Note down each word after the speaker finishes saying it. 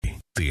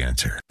the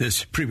answer.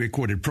 This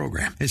pre-recorded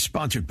program is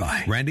sponsored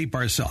by Randy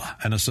Barcella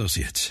and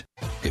Associates.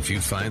 If you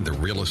find the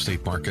real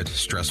estate market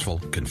stressful,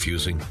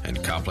 confusing,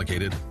 and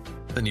complicated,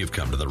 then you've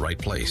come to the right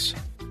place.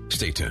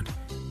 Stay tuned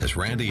as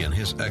Randy and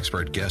his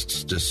expert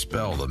guests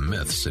dispel the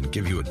myths and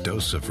give you a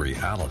dose of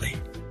reality.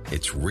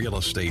 It's Real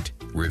Estate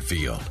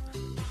Revealed.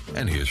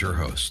 And here's your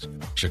host,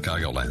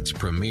 Chicagoland's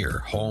premier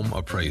home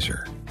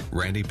appraiser,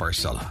 Randy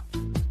Barcella.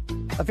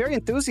 A very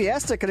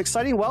enthusiastic and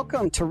exciting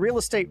welcome to Real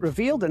Estate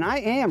Revealed, and I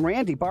am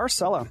Randy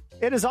Barcella.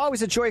 It is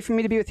always a joy for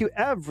me to be with you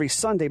every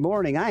Sunday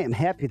morning. I am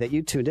happy that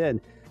you tuned in.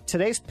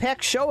 Today's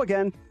packed show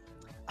again.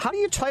 How do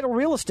you title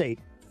real estate?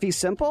 Fee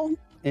simple?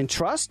 In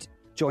trust?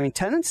 Joint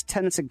tenants?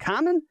 Tenants in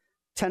common?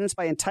 Tenants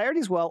by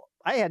entireties? Well,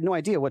 I had no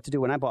idea what to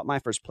do when I bought my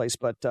first place,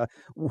 but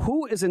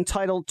who is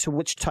entitled to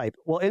which type?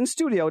 Well, in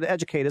studio to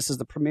educate us is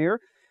the premier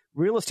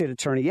real estate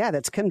attorney. Yeah,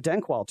 that's Kim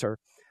Denkwalter.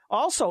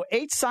 Also,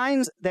 8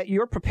 signs that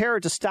you're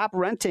prepared to stop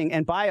renting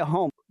and buy a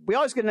home. We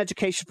always get an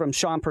education from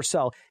Sean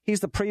Purcell. He's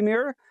the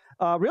premier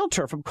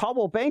realtor from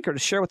Coldwell Banker to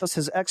share with us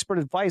his expert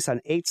advice on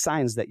 8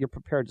 signs that you're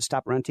prepared to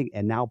stop renting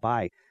and now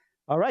buy.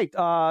 All right.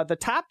 The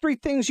top 3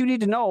 things you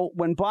need to know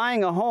when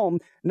buying a home.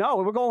 No,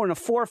 we're going to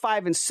 4,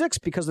 5, and 6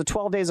 because the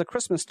 12 Days of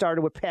Christmas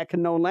started with Pat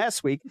Cannone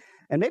last week,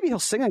 and maybe he'll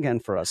sing again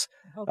for us.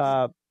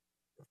 How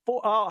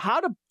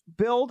to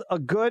build a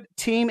good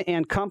team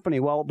and company.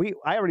 Well,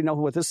 I already know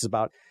what this is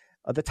about.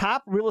 The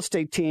top real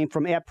estate team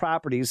from Ad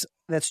Properties.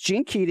 That's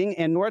Gene Keating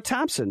and Nora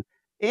Thompson.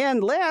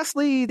 And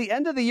lastly, the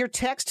end of the year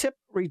tax tip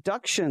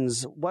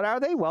reductions. What are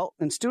they? Well,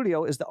 in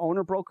studio is the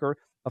owner broker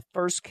of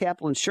First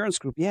Capital Insurance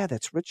Group. Yeah,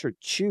 that's Richard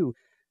Chu.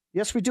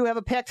 Yes, we do have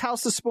a packed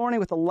house this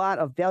morning with a lot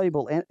of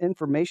valuable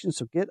information,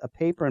 so get a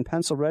paper and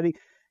pencil ready.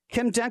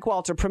 Kim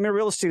Denkwalter, premier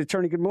real estate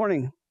attorney. Good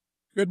morning.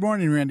 Good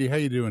morning, Randy. How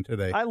you doing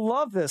today? I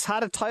love this. How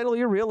to title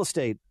your real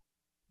estate.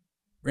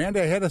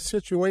 Randy, I had a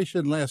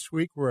situation last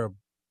week where a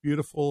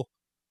beautiful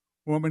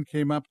woman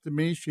came up to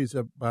me. She's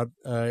about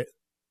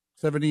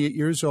 78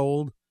 years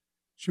old.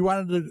 She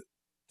wanted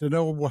to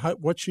know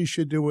what she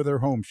should do with her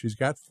home. She's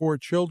got 4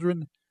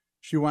 children.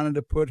 She wanted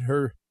to put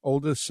her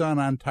oldest son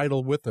on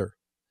title with her.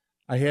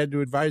 I had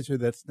to advise her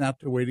that's not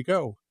the way to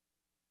go.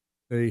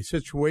 The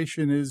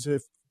situation is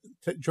if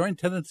joint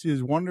tenancy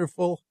is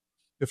wonderful,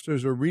 if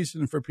there's a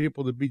reason for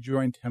people to be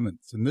joint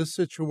tenants. In this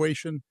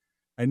situation,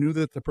 I knew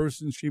that the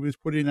person she was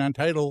putting on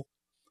title,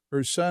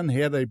 her son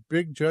had a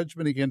big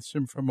judgment against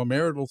him from a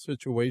marital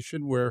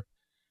situation where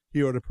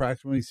he owed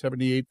approximately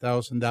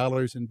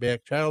 $78,000 in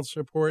back child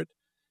support,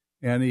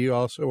 and he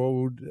also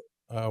owed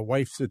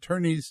wife's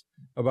attorneys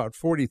about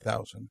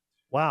 $40,000.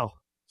 Wow.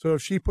 So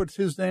if she puts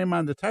his name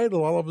on the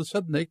title, all of a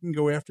sudden they can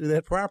go after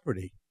that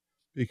property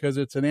because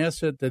it's an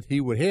asset that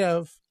he would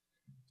have.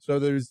 So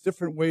there's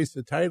different ways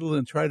to title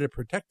and try to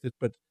protect it.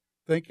 But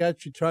thank God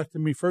she talked to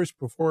me first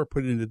before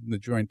putting it in the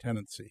joint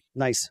tenancy.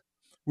 Nice.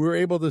 We were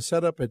able to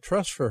set up a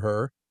trust for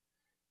her,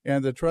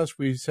 and the trust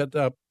we set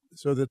up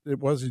so that it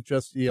wasn't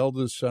just the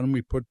eldest son.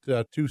 We put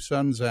 2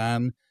 sons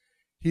on.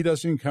 He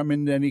doesn't come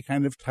into any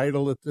kind of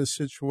title at this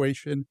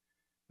situation.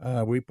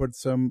 We put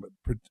some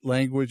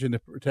language in the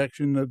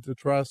protection of the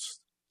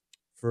trust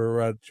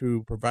for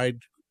to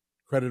provide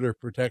creditor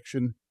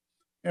protection,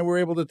 and we're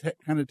able to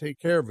kind of take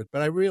care of it.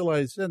 But I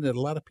realized then that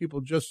a lot of people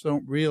just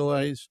don't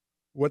realize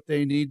what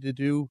they need to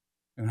do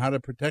and how to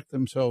protect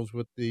themselves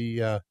with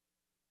the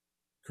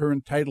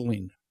current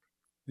titling.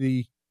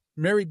 The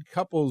married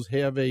couples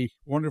have a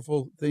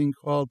wonderful thing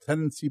called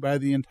tenancy by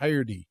the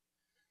entirety.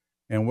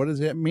 And what does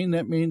that mean?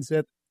 That means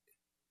that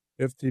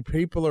if the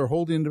people are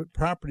holding the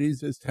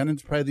properties as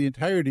tenants by the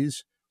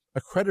entireties,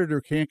 a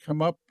creditor can't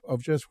come up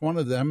of just one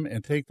of them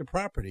and take the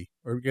property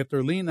or get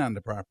their lien on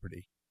the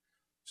property.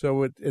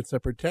 So it's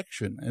a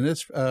protection. And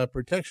this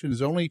protection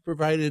is only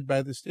provided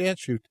by the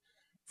statute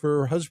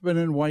for husband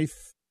and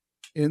wife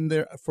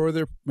for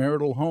their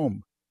marital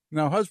home.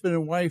 Now, husband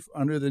and wife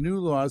under the new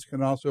laws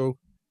can also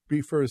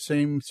be for a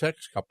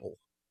same-sex couple.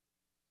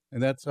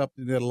 And that's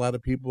something that a lot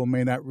of people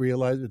may not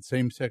realize, that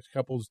same-sex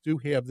couples do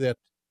have that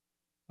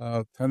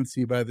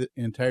tenancy by the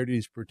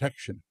entirety's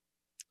protection.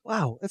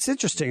 Wow, that's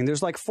interesting.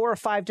 There's like 4 or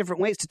 5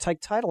 different ways to take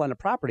title on a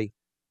property.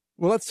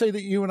 Well, let's say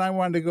that you and I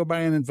wanted to go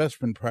buy an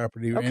investment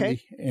property, Randy,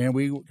 okay, and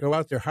we go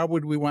out there. How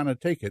would we want to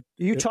take it?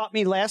 You taught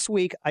me last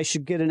week I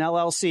should get an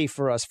LLC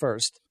for us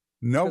first.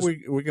 No,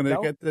 we're going to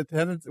get the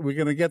tenant. We're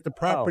going to get the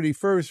property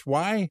first.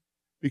 Why?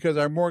 Because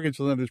our mortgage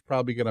lender is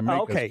probably going to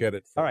make us get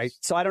it first. All right.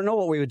 So I don't know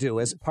what we would do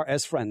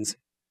as friends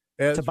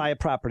to buy a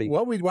property.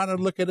 Well, we'd want to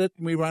look at it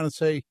and we want to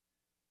say,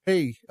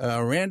 hey,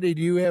 Randy,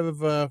 do you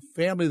have a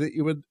family that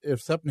you would,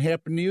 if something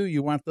happened to you,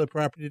 you want the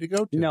property to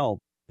go to? No.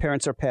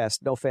 Parents are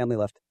passed. No family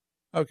left.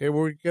 Okay,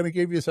 we're going to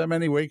give you some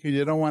anyway because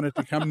you don't want it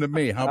to come to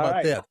me. How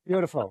about that?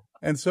 Beautiful.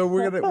 And so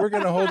we're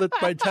going to hold it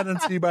by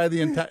tenancy by the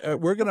entire.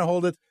 We're going to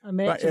hold it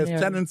as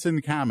tenants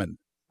in common.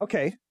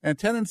 Okay. And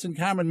tenants in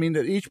common mean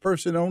that each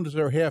person owns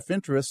their half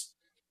interest,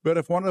 but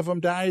if one of them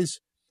dies,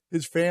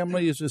 his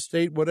family, his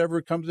estate, whatever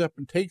comes up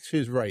and takes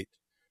his right.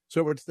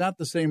 So it's not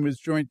the same as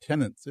joint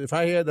tenants. If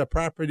I had a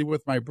property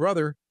with my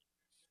brother,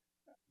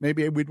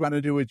 maybe we'd want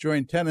to do with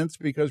joint tenants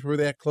because we're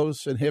that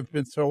close and have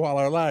been so all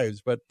our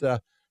lives. But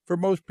for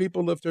most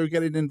people, if they're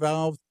getting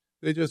involved,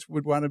 they just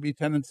would want to be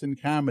tenants in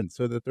common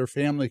so that their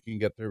family can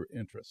get their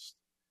interest.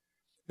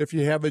 If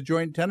you have a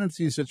joint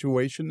tenancy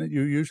situation,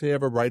 you usually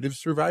have a right of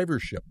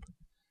survivorship.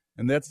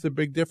 And that's the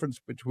big difference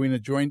between a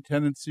joint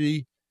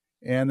tenancy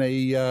and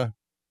a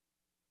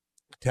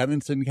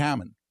tenants in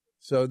common.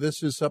 So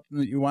this is something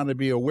that you want to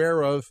be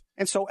aware of.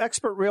 And so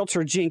expert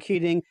realtor Gene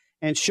Keating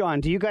and Sean,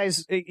 do you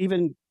guys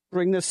even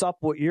bring this up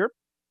with your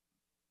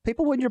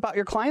people when you're about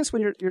your clients?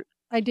 When you're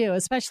I do,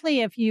 especially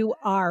if you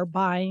are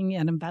buying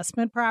an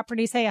investment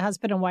property. Say a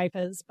husband and wife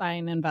is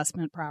buying an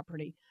investment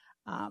property.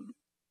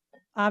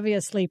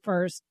 Obviously,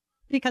 first,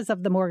 because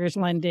of the mortgage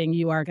lending,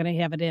 you are going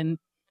to have it in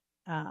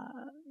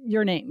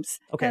your names.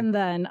 Okay. And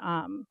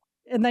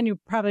then you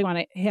probably want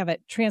to have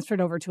it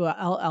transferred over to a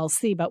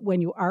LLC. But when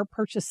you are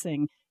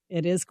purchasing,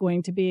 it is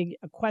going to be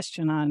a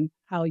question on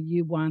how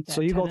you want that.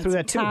 So you go through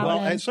that too. Well,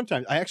 and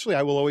sometimes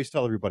I will always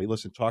tell everybody,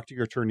 listen, talk to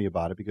your attorney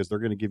about it because they're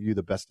going to give you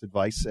the best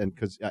advice. And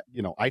because,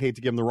 I'd hate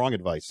to give them the wrong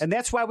advice. And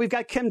that's why we've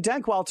got Kim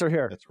Denkwalter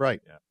here. That's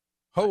right. Yeah.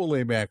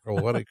 Holy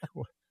mackerel.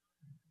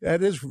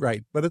 That is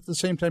right. But at the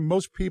same time,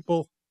 most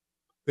people,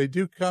 they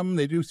do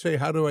say,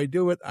 how do I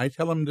do it? I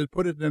tell them to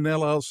put it in an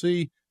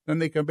LLC. Then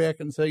they come back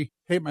and say,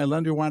 hey, my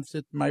lender wants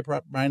it in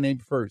my name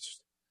first.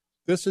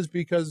 This is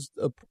because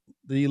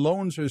the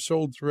loans are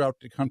sold throughout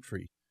the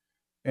country.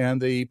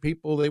 And they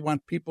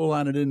want people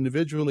on it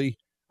individually.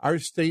 Our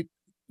state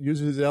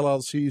uses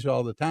LLCs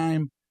all the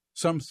time.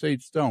 Some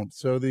states don't.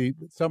 So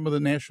some of the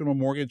national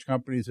mortgage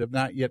companies have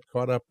not yet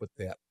caught up with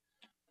that.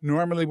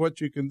 Normally what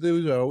you can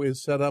do, though,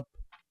 is set up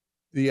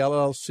the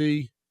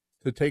LLC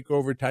to take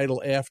over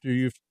title after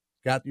you've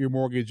got your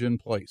mortgage in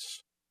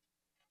place.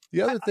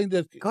 The other thing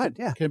that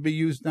can be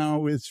used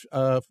now is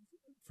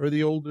for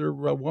the older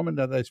woman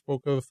that I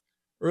spoke of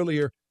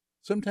earlier,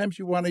 sometimes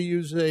you want to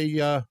use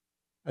a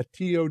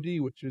TOD,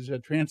 which is a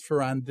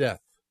transfer on death.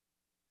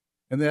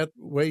 And that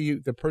way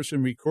the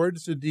person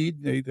records the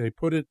deed, they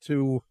put it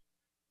to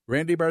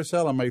Randy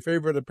Barcella, my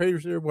favorite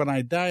appraiser. When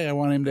I die, I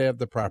want him to have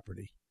the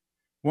property.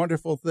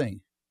 Wonderful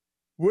thing.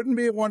 Wouldn't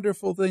be a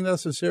wonderful thing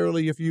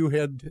necessarily if you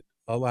had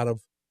a lot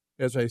of,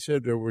 as I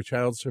said, there were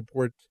child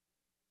support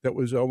that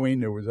was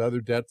owing, there was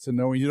other debts and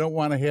owing. You don't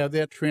want to have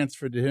that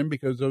transferred to him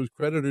because those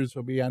creditors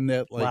will be on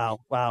that wow.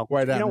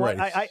 White on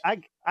rice.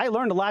 I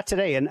learned a lot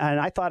today, and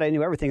I thought I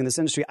knew everything in this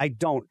industry. I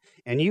don't,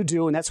 and you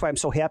do, and that's why I'm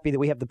so happy that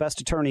we have the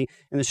best attorney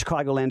in the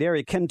Chicagoland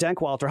area, Kim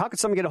Denkwalter. How can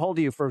someone get a hold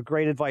of you for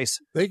great advice?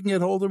 They can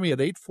get a hold of me at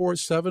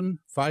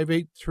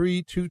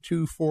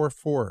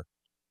 847-583-2244.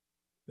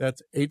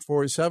 That's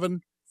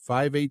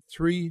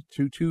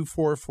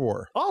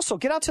 847-583-2244. Also,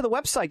 get out to the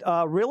website,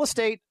 Real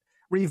Estate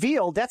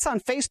Revealed. That's on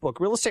Facebook.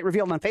 Real Estate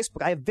Revealed on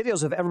Facebook. I have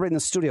videos of everybody in the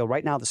studio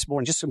right now this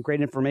morning. Just some great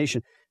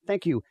information.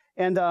 Thank you.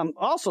 And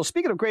also,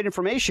 speaking of great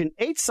information,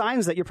 8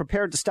 signs that you're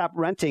prepared to stop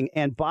renting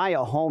and buy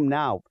a home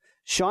now.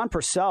 Sean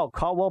Purcell,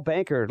 Caldwell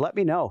Banker, let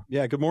me know.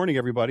 Yeah, good morning,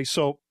 everybody.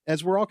 So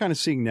as we're all kind of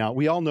seeing now,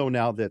 we all know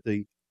now that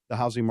the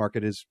housing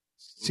market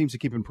seems to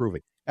keep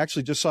improving.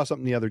 Actually, just saw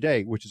something the other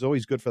day, which is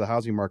always good for the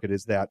housing market,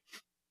 is that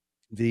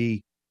the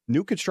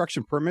new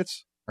construction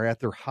permits are at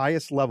their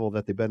highest level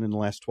that they've been in the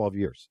last 12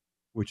 years.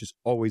 Which is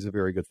always a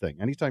very good thing.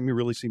 Anytime you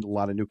really see a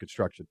lot of new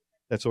construction,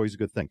 that's always a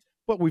good thing.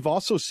 But we've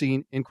also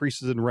seen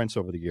increases in rents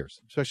over the years,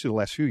 especially the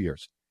last few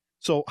years.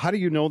 So how do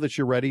you know that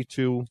you're ready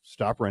to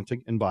stop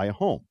renting and buy a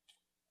home?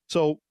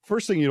 So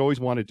first thing you always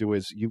want to do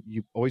is you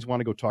always want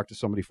to go talk to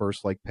somebody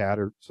first, like Pat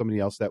or somebody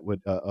else that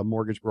would, a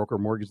mortgage broker,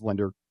 mortgage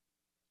lender,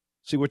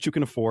 see what you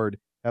can afford,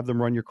 have them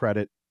run your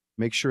credit,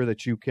 make sure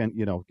that you can,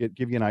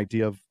 give you an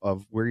idea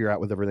of where you're at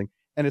with everything.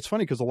 And it's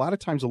funny because a lot of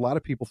times, a lot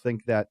of people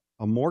think that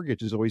a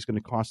mortgage is always going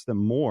to cost them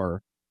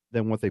more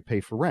than what they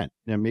pay for rent.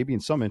 Now, maybe in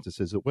some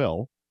instances it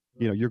will.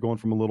 You're going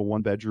from a little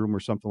 1-bedroom or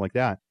something like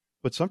that.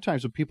 But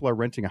sometimes when people are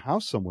renting a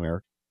house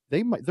somewhere,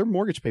 their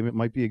mortgage payment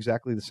might be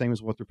exactly the same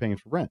as what they're paying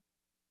for rent.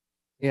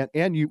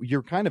 And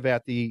you're kind of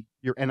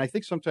and I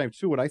think sometimes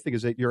too, what I think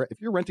is that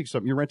if you're renting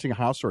something, you're renting a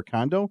house or a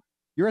condo,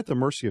 you're at the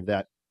mercy of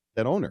that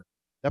owner.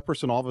 That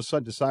person all of a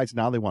sudden decides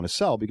now they want to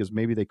sell because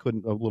maybe they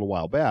couldn't a little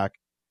while back,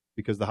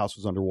 because the house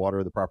was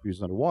underwater, the property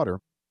was underwater.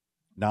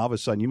 Now, all of a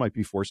sudden, you might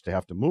be forced to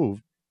have to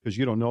move because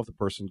you don't know if the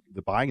person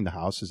buying the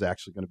house is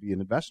actually going to be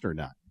an investor or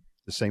not.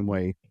 The same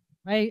way.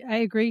 I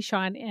agree,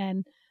 Sean.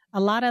 And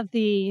a lot of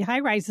the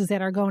high rises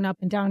that are going up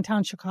in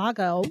downtown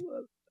Chicago,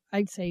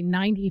 I'd say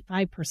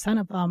 95%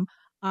 of them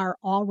are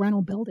all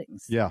rental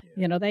buildings. Yeah.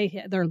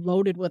 They're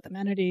loaded with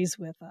amenities,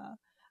 with a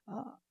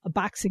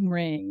boxing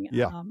ring,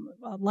 a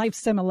life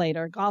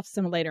simulator, golf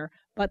simulator,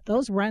 but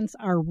those rents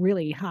are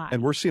really high.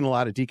 And we're seeing a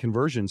lot of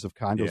deconversions of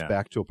condos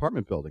back to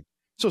apartment building.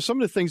 So some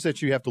of the things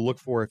that you have to look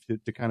for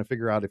to kind of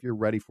figure out if you're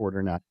ready for it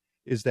or not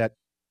is that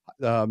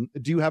do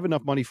you have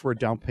enough money for a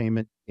down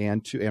payment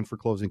and for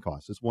closing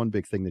costs? It's one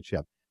big thing that you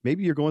have.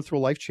 Maybe you're going through a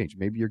life change.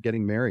 Maybe you're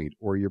getting married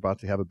or you're about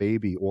to have a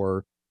baby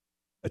or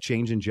a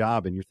change in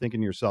job, and you're thinking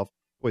to yourself,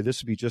 boy,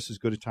 this would be just as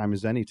good a time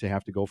as any to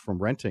have to go from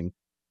renting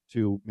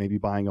to maybe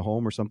buying a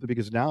home or something,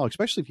 because now,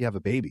 especially if you have a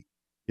baby,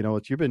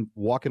 you've been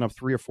walking up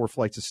 3 or 4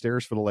 flights of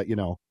stairs for the,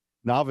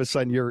 now all of a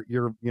sudden you're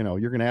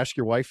going to ask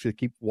your wife to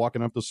keep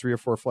walking up those 3 or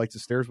 4 flights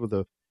of stairs with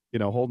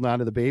holding on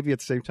to the baby at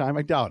the same time.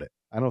 I doubt it.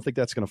 I don't think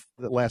that's going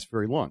to last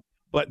very long.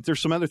 But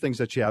there's some other things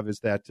that you have is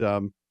that,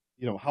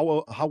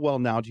 how well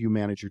now do you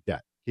manage your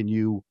debt?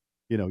 Can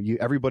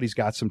everybody's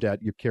got some debt,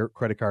 your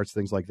credit cards,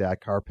 things like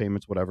that, car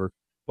payments, whatever.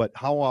 But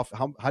how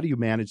do you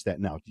manage that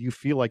now? Do you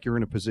feel like you're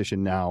in a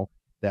position now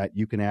that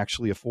you can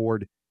actually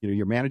afford,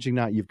 you're managing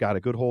now, you've got a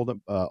good hold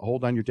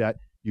on your debt,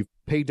 you've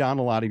paid down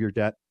a lot of your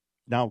debt.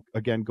 Now,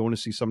 again, going to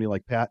see somebody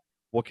like Pat,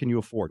 what can you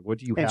afford? What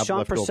do you have Sean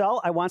left Purcell,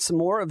 over? I want some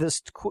more of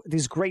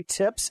these great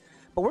tips.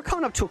 But we're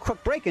coming up to a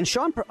quick break. And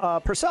Sean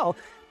Purcell,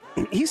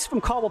 he's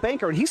from Coldwell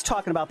Banker, and he's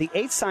talking about the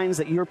 8 signs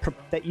that you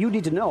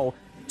need to know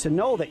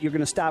that you're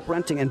going to stop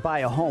renting and buy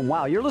a home.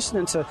 Wow, you're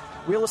listening to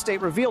Real Estate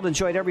Revealed.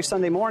 Enjoy it every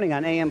Sunday morning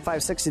on AM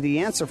 560 The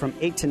Answer from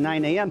 8 to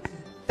 9 a.m.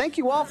 Thank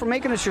you all for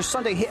making us your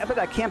Sunday habit.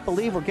 I can't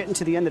believe we're getting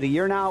to the end of the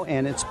year now,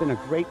 and it's been a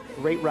great,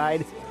 great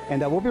ride. And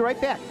we'll be right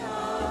back.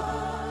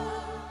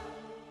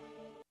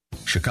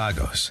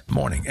 Chicago's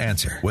Morning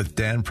Answer with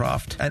Dan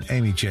Proft and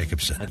Amy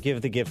Jacobson. I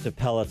give the gift of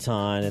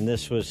Peloton, and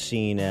this was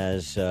seen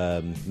as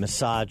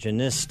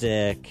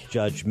misogynistic,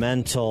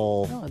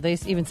 judgmental. Oh, they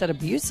even said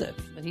abusive,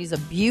 that he's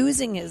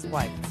abusing his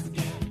wife.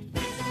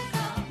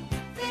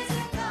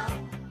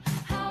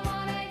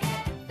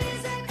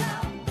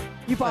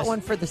 You bought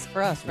one for us,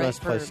 right? Nice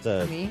place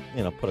to, me?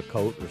 Put a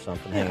coat or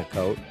something, hang a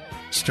coat.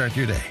 Start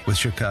your day with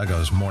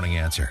Chicago's Morning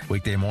Answer.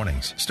 Weekday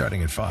mornings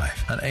starting at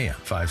 5 on AM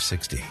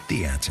 560.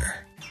 The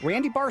Answer.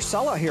 Randy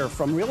Barcella here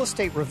from Real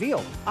Estate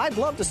Revealed. I'd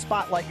love to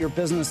spotlight your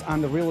business on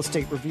the Real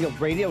Estate Revealed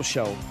radio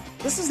show.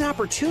 This is an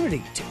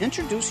opportunity to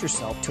introduce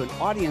yourself to an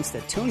audience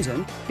that tunes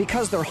in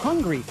because they're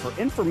hungry for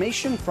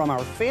information from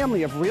our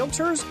family of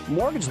realtors,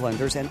 mortgage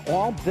lenders, and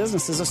all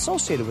businesses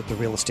associated with the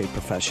real estate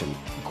profession.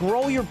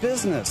 Grow your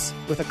business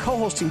with a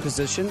co-hosting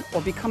position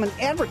or become an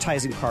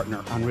advertising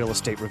partner on Real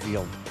Estate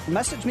Revealed.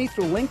 Message me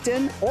through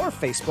LinkedIn or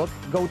Facebook.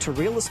 Go to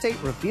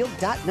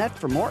realestaterevealed.net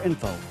for more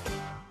info.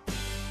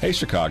 Hey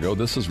Chicago,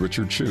 this is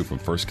Richard Chu from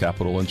First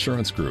Capital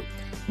Insurance Group.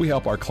 We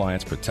help our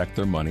clients protect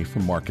their money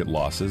from market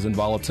losses and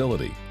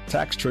volatility,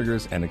 tax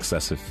triggers, and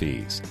excessive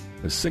fees.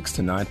 A 6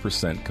 to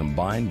 9%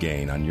 combined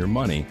gain on your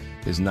money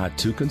is not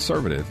too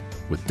conservative.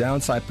 With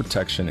downside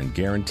protection and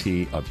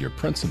guarantee of your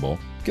principal,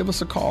 give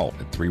us a call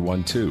at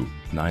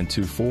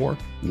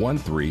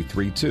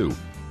 312-924-1332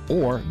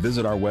 or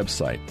visit our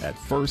website at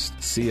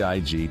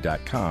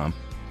firstcig.com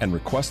and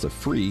request a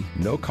free,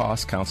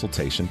 no-cost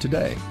consultation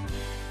today.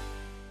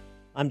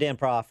 I'm Dan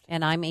Proft.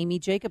 And I'm Amy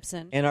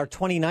Jacobson. And our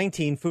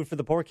 2019 Food for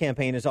the Poor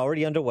campaign is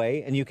already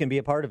underway, and you can be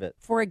a part of it.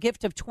 For a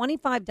gift of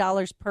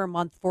 $25 per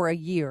month for a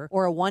year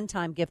or a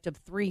one-time gift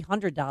of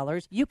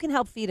 $300, you can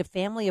help feed a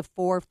family of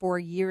 4 for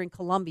a year in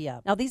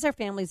Colombia. Now, these are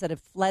families that have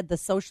fled the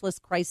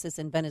socialist crisis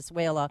in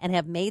Venezuela and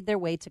have made their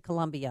way to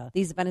Colombia.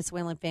 These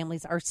Venezuelan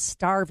families are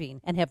starving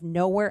and have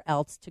nowhere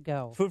else to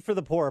go. Food for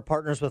the Poor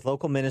partners with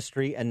local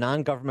ministry and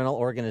non-governmental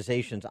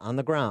organizations on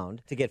the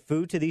ground to get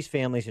food to these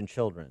families and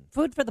children.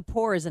 Food for the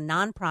Poor is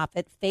a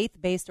nonprofit,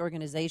 faith-based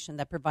organization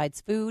that provides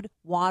food,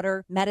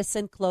 water,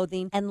 medicine,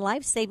 clothing, and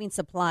life-saving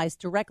supplies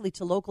directly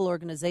to local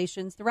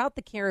organizations throughout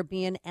the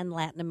Caribbean and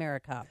Latin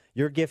America.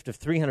 Your gift of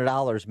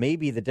 $300 may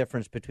be the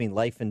difference between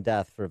life and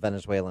death for a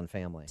Venezuelan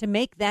family. To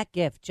make that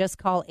gift, just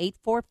call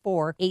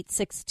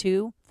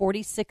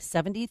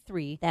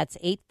 844-862-4673. That's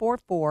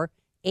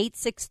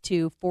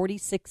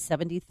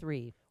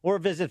 844-862-4673. Or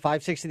visit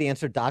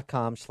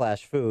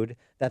 560theanswer.com/food.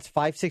 That's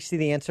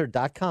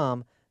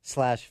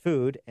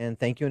 560theanswer.com/food, and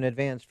thank you in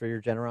advance for your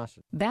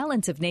generosity.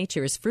 Balance of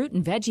Nature's fruit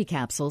and veggie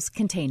capsules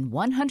contain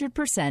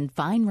 100%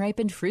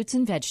 vine-ripened fruits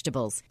and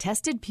vegetables,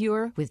 tested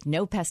pure with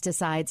no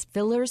pesticides,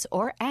 fillers,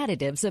 or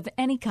additives of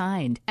any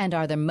kind, and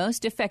are the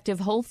most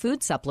effective whole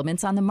food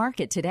supplements on the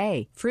market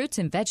today. Fruits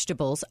and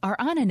vegetables are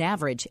on an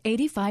average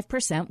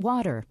 85%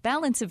 water.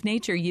 Balance of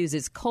Nature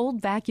uses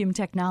cold vacuum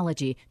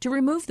technology to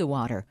remove the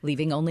water,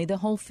 leaving only the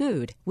whole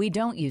food. We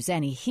don't use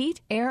any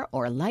heat, air,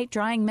 or light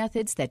drying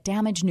methods that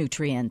damage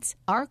nutrients.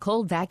 Our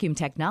cold vacuum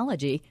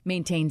technology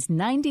maintains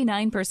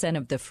 99%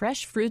 of the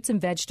fresh fruits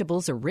and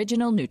vegetables'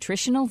 original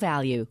nutritional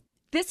value.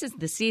 This is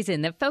the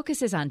season that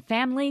focuses on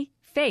family,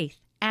 faith,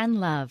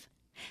 and love.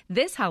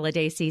 This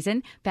holiday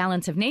season,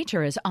 Balance of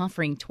Nature is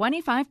offering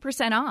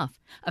 25% off,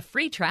 a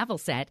free travel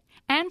set,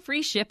 and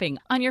free shipping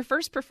on your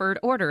first preferred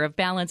order of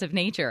Balance of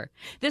Nature.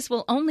 This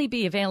will only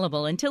be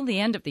available until the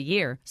end of the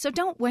year, so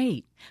don't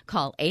wait.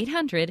 Call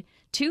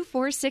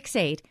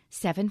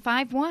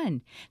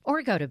 800-2468-751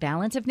 or go to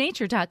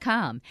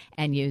balanceofnature.com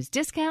and use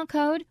discount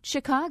code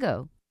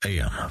CHICAGO.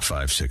 AM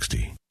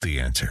 560, The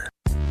Answer.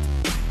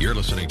 You're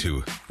listening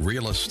to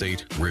Real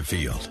Estate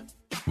Revealed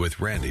with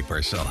Randy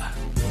Barcella.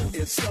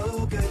 It's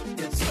so good.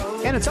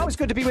 And it's always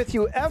good to be with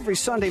you every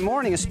Sunday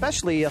morning,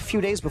 especially a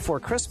few days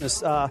before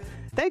Christmas.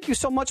 Thank you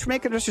so much for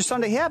making this your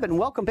Sunday habit, and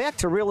welcome back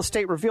to Real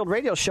Estate Revealed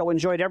radio show.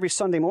 Enjoyed every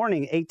Sunday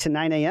morning, 8 to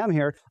 9 a.m.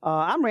 here.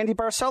 I'm Randy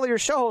Barcella, your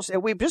show host,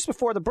 and just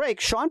before the break,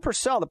 Sean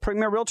Purcell, the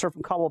premier realtor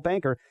from Coldwell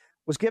Banker,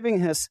 was giving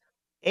his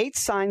 8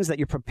 signs that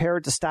you're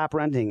prepared to stop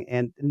renting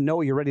and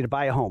know you're ready to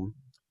buy a home.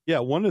 Yeah,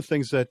 one of the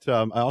things that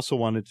I also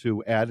wanted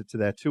to add to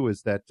that, too,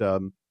 is that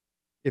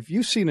if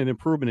you've seen an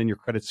improvement in your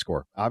credit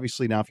score,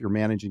 obviously now if you're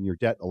managing your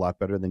debt a lot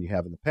better than you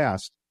have in the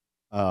past,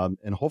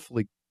 and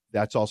hopefully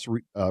that's also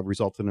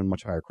resulted in a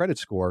much higher credit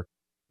score,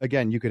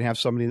 again, you could have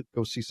somebody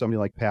go see somebody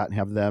like Pat and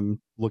have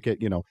them look at,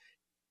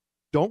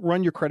 don't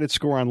run your credit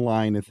score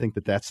online and think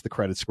that that's the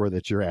credit score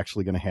that you're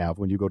actually going to have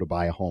when you go to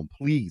buy a home.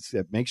 Please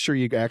make sure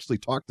you actually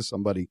talk to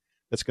somebody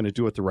that's going to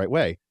do it the right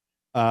way.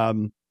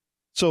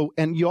 So,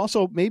 and you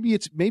also, maybe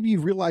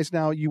you realize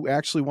now you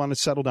actually want to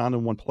settle down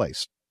in one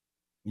place.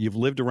 You've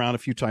lived around a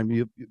few times.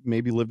 You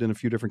maybe lived in a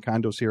few different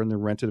condos here and then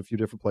rented a few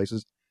different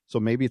places.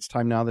 So maybe it's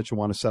time now that you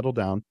want to settle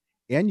down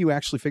and you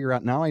actually figure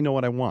out, now I know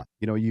what I want.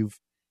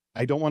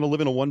 I don't want to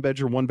live in a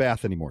 1-bedroom,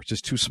 1-bath anymore. It's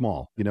just too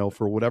small,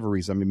 for whatever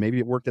reason. I mean, maybe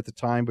it worked at the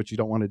time, but you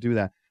don't want to do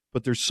that.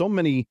 But there's so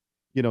many,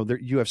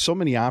 you have so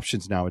many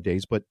options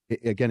nowadays. But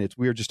again,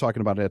 we were just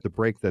talking about it at the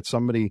break that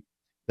somebody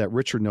that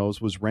Richard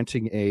knows was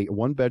renting a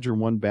 1-bedroom,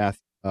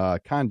 1-bath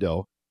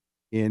condo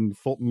in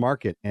Fulton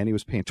Market, and he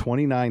was paying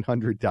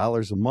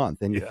 $2,900 a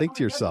month. And you think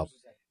to yourself,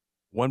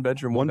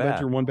 1-bedroom,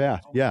 1-bedroom,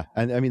 1-bath. Yeah.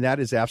 And I mean, that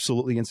is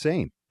absolutely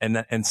insane.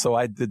 And so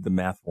I did the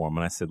math for him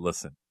and I said,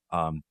 listen,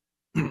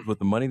 with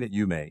the money that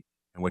you make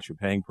and what you're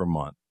paying per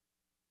month,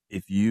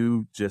 if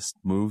you just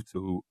move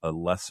to a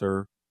less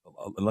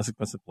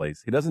expensive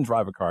place, he doesn't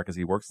drive a car because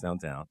he works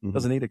downtown,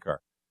 doesn't need a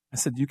car. I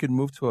said, you could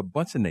move to a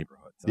bunch of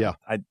neighborhoods. Yeah.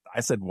 I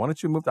said, why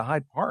don't you move to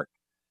Hyde Park?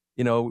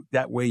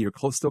 That way you're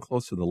still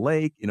close to the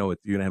lake. You're going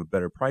to have a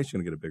better price.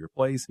 You're going to get a bigger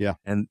place. Yeah.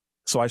 And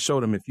so I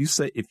showed him,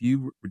 if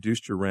you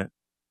reduced your rent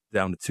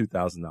down to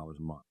 $2,000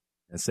 a month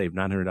and save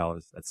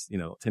 $900, that's,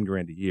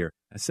 $10,000 a year.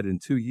 I said, in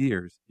 2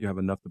 years, you have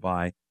enough to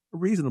buy a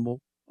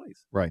reasonable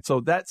place. Right. So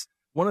that's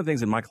one of the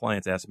things that my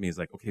clients ask me is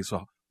like, okay,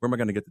 so where am I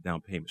going to get the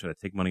down payment? Should I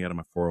take money out of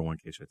my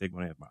 401k? Should I take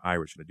money out of my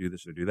IRA? Should I do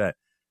this? Should I do that?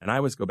 And I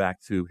always go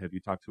back to, have you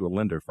talked to a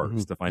lender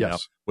first to find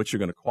out what you're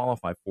going to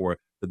qualify for,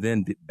 but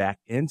then back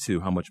into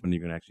how much money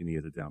you're going to actually need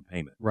as a down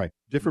payment. Right.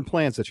 Different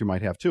plans that you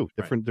might have too.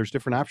 There's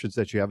different options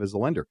that you have as a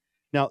lender.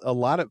 Now, a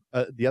lot of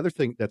the other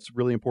thing that's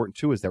really important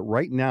too is that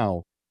right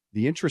now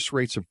the interest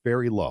rates are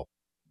very low,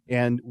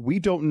 and we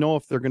don't know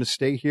if they're going to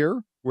stay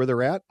here where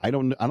they're at. I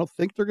don't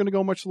think they're going to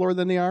go much lower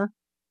than they are,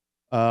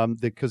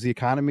 because the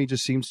economy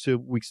seems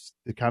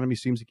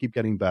to keep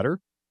getting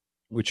better,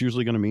 which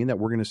usually going to mean that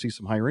we're going to see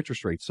some higher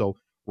interest rates. So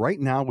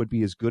right now would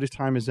be as good a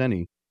time as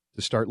any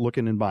to start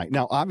looking and buying.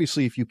 Now,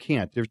 obviously, if you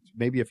can't, there's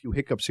maybe a few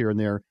hiccups here and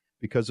there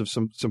because of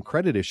some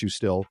credit issues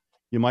still.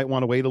 You might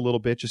want to wait a little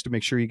bit just to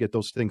make sure you get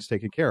those things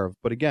taken care of.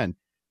 But again,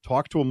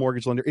 talk to a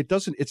mortgage lender.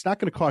 It's not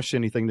going to cost you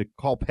anything to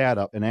call Pat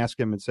up and ask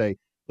him and say,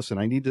 listen,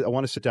 I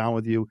want to sit down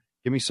with you.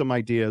 Give me some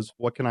ideas.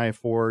 What can I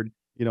afford?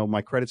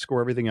 My credit score,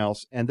 everything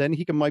else. And then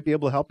he might be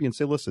able to help you and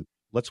say, listen,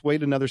 let's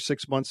wait another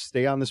 6 months,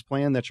 stay on this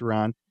plan that you're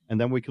on,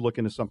 and then we could look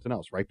into something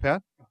else. Right,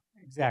 Pat?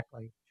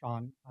 Exactly,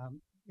 Sean.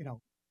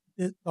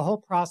 The whole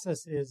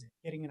process is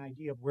getting an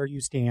idea of where you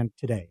stand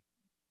today.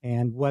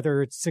 And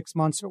whether it's 6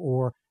 months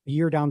or a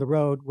year down the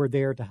road, we're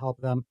there to help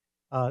them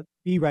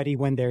be ready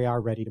when they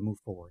are ready to move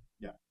forward.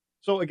 Yeah.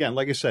 So again,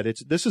 like I said,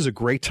 this is a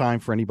great time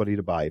for anybody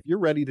to buy. If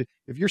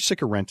you're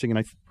sick of renting, and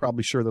I'm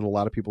probably sure that a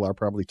lot of people are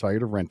probably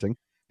tired of renting,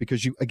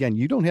 because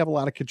you don't have a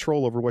lot of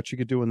control over what you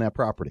could do in that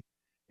property.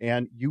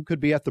 And you could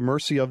be at the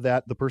mercy of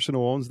the person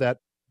who owns that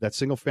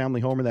single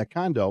family home or that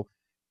condo.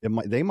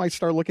 They might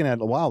start looking at,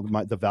 wow,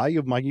 the value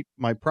of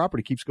my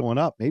property keeps going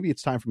up. Maybe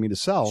it's time for me to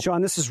sell.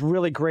 Sean, this is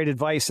really great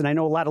advice. And I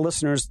know a lot of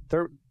listeners,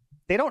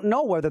 they don't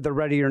know whether they're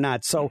ready or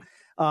not. So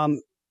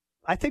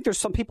I think there's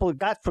some people who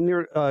got from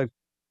your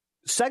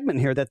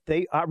segment here that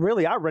they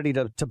really are ready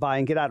to buy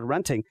and get out of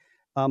renting.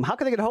 How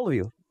can they get a hold of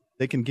you?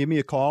 They can give me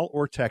a call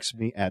or text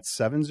me at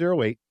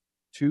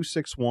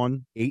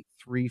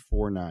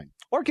 708-261-8349.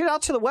 Or get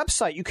out to the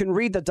website. You can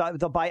read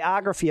the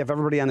biography of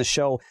everybody on the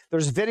show.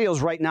 There's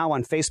videos right now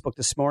on Facebook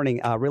this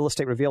morning, Real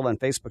Estate Revealed on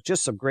Facebook,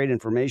 just some great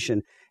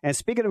information. And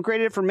speaking of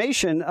great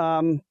information,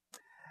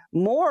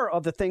 more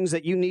of the things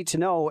that you need to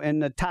know in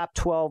the top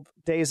 12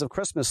 days of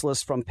Christmas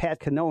list from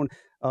Pat Cannone,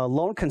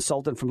 loan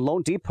consultant from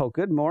Loan Depot.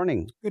 Good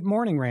morning. Good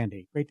morning,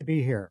 Randy. Great to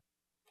be here.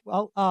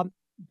 Well,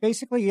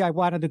 basically, I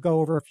wanted to go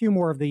over a few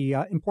more of the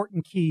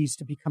important keys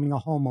to becoming a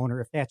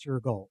homeowner, if that's your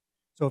goal.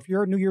 So if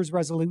your New Year's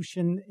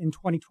resolution in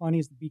 2020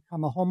 is to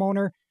become a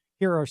homeowner,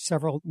 here are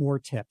several more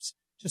tips.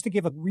 Just to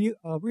give a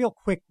real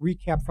quick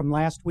recap from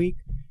last week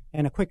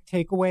and a quick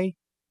takeaway.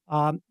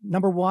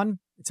 Number one,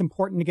 it's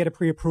important to get a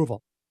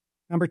pre-approval.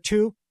 Number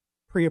two,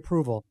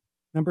 pre-approval.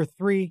 Number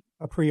three,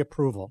 a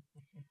pre-approval.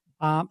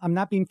 I'm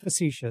not being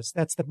facetious.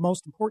 That's the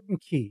most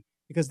important key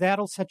because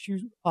that'll set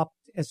you up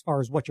as far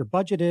as what your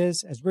budget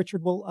is. As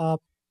Richard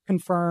will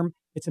confirm,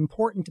 it's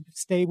important to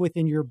stay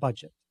within your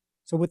budget.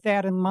 So with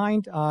that in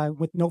mind,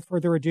 with no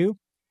further ado,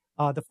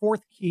 the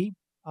fourth key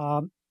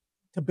to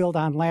build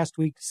on last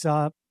week's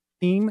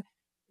theme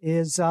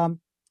is on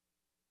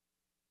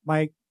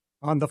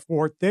the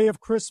fourth day of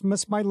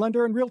Christmas, my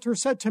lender and realtor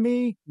said to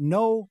me,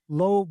 no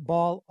low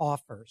ball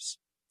offers.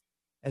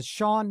 As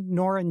Sean,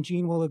 Nora, and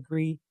Jean will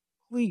agree,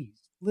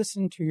 please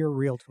listen to your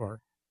realtor.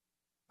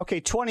 Okay,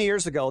 20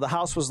 years ago, the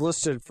house was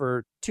listed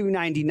for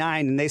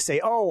 $299, and they say,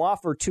 "Oh,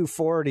 offer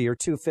 $240 or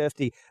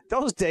 $250."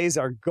 Those days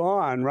are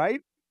gone, right?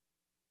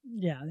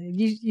 Yeah,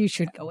 you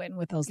should go in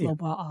with those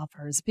lowball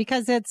offers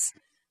because it's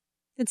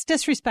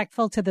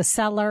disrespectful to the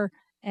seller,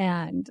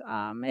 and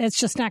it's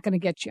just not going to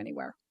get you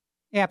anywhere.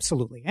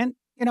 Absolutely. And,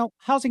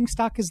 housing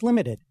stock is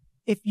limited.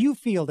 If you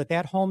feel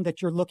that home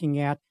that you're looking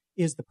at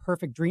is the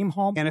perfect dream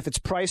home, and if it's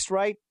priced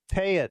right,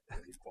 pay it.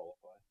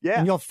 Yeah.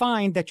 And you'll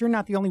find that you're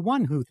not the only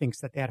one who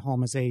thinks that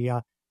home is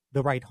the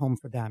right home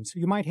for them. So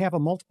you might have a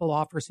multiple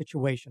offer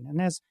situation.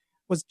 And as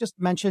was just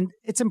mentioned,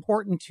 it's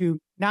important to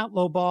not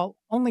lowball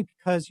only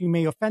because you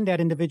may offend that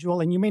individual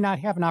and you may not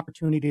have an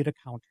opportunity to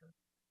counter.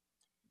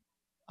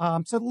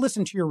 So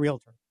listen to your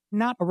realtor,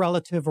 not a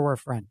relative or a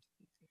friend.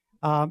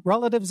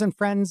 Relatives and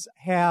friends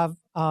have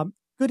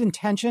good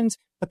intentions,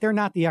 but they're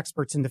not the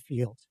experts in the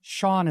field.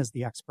 Sean is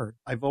the expert.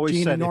 I've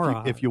always said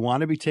if you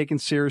want to be taken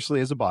seriously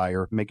as a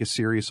buyer, make a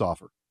serious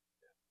offer.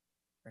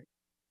 Right.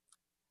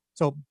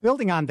 So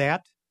building on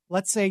that,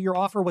 let's say your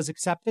offer was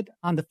accepted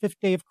on the 5th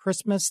day of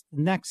Christmas.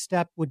 The next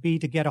step would be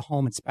to get a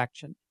home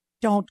inspection.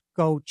 Don't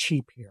go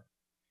cheap here.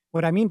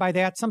 What I mean by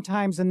that,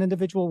 sometimes an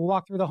individual will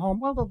walk through the home.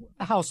 Well,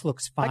 the house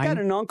looks fine. I got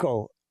an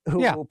uncle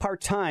who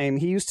part-time,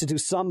 he used to do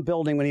some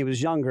building when he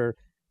was younger.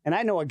 And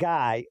I know a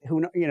guy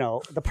who,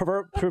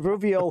 the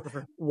proverbial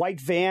white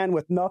van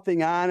with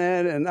nothing on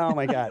it. And oh,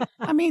 my God.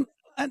 I mean,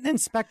 an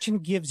inspection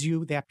gives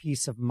you that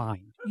peace of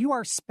mind. You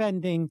are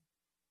spending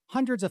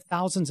hundreds of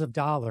thousands of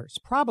dollars,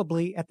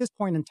 probably at this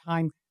point in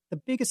time,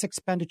 the biggest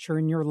expenditure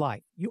in your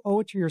life. You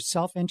owe it to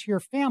yourself and to your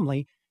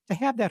family to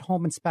have that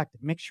home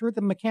inspected. Make sure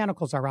the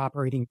mechanicals are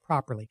operating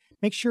properly.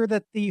 Make sure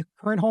that the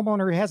current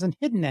homeowner hasn't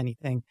hidden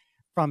anything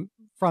from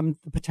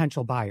the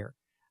potential buyer.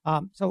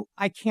 So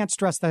I can't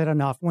stress that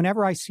enough.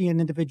 Whenever I see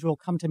an individual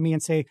come to me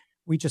and say,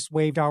 "We just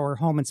waived our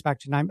home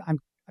inspection," I'm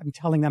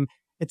telling them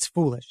it's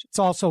foolish. It's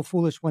also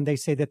foolish when they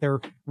say that they're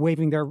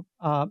waiving their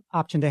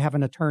option to have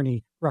an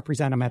attorney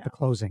represent them at the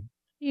closing.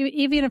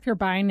 Even if you're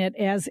buying it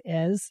as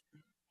is,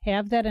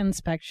 have that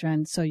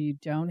inspection so you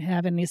don't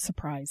have any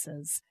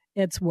surprises.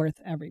 It's worth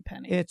every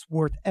penny. It's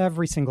worth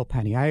every single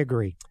penny. I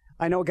agree.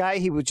 I know a guy,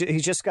 he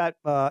just got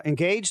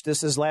engaged.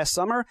 This is last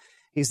summer.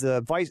 He's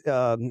the vice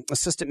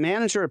assistant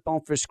manager at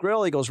Bonefish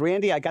Grill. He goes,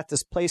 "Randy, I got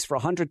this place for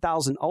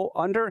 $100,000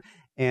 under,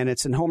 and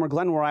it's in Homer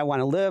Glen where I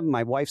want to live.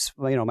 My wife's,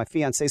 my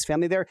fiance's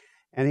family there."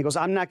 And he goes,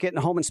 "I'm not getting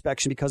a home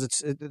inspection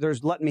because they're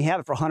letting me have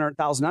it for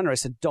 $100,000 under." I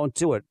said, "Don't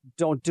do it.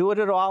 Don't do it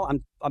at all.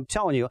 I'm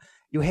telling you,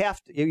 you have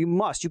to. You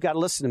must. You got to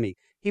listen to me."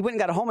 He went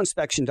and got a home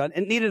inspection done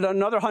and needed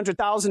another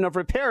 $100,000 of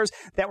repairs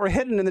that were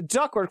hidden in the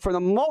ductwork from the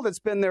mold that's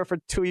been there for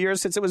 2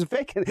 years since it was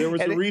vacant. There was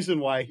a reason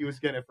why he was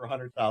getting it for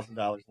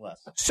 $100,000 less.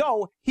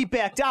 So he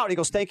backed out. He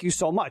goes, "Thank you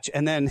so much."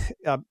 And then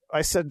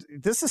I said,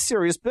 "This is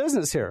serious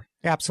business here."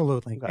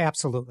 Absolutely. Okay.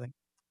 Absolutely.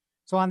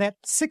 So on that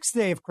 6th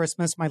day of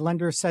Christmas, my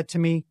lender said to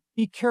me,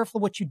 "Be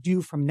careful what you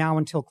do from now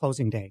until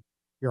closing day.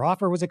 Your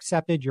offer was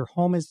accepted. Your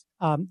home is,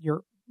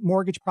 your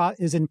mortgage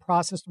is in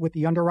process with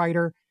the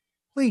underwriter.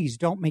 Please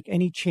don't make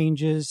any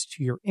changes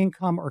to your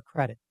income or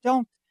credit.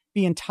 Don't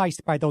be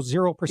enticed by those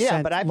 0%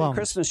 Yeah, but I've been loans."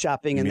 Christmas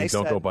shopping, and they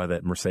don't said, go buy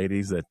that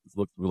Mercedes that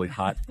looks really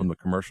hot from the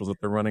commercials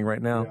that they're running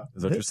right now. Yeah.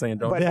 Is that what you're saying?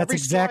 Don't. But that's every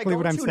exactly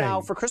what I'm saying. Now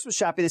for Christmas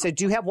shopping, they say,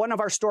 "Do you have one of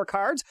our store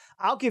cards?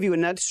 I'll give you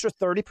an extra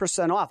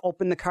 30% off.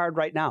 Open the card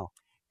right now."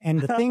 And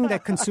the thing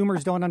that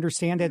consumers don't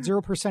understand, that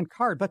 0%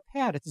 card, but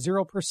Pat, it's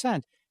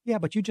 0%. Yeah,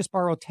 but you just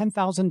borrowed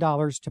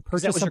 $10,000 to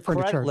purchase that was some your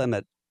credit furniture.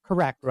 limit.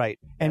 Correct. Right.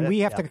 And we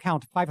have to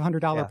count a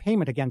 $500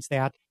 payment against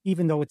that,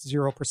 even though it's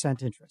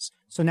 0% interest.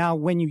 So now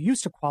when you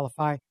used to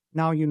qualify,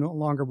 now you no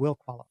longer will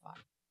qualify.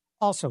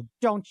 Also,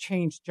 don't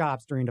change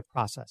jobs during the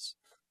process.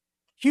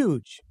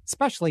 Huge.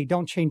 Especially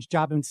don't change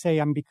job and say,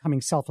 "I'm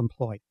becoming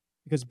self-employed,"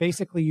 because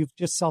basically you've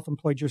just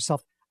self-employed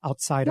yourself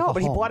outside of the home. No,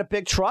 but he bought a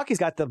big truck. He's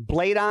got the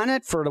blade on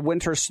it for the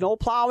winter snow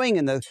plowing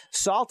and the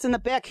salt in the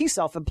back. He's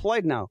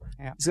self-employed now.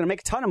 Yeah. He's going to make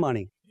a ton of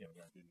money.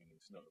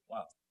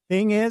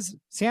 Thing is,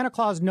 Santa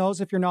Claus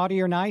knows if you're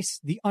naughty or nice.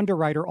 The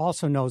underwriter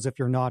also knows if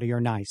you're naughty or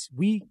nice.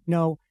 We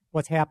know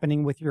what's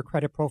happening with your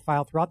credit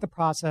profile throughout the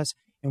process,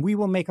 and we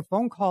will make a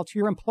phone call to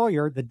your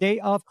employer the day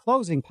of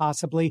closing,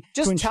 possibly,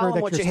 just to ensure tell them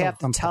that what you're you have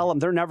to tell them.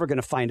 They're never going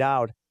to find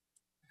out.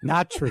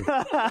 Not true.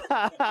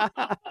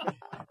 The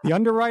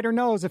underwriter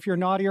knows if you're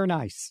naughty or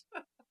nice.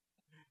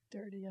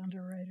 Dirty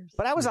underwriters.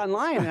 But I was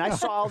online and I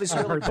saw all these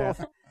really cool.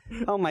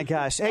 Oh my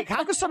gosh! Hey,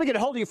 how can somebody get a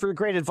hold of you for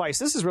great advice?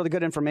 This is really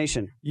good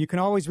information. You can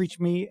always reach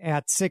me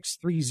at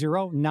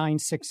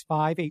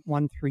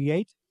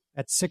 630-965-8138.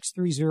 That's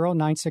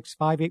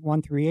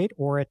 630-965-8138,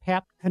 or at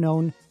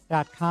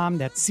patcannone.com.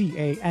 That's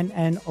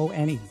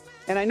CANNONE.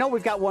 And I know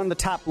we've got one of the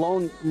top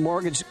loan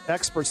mortgage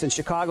experts in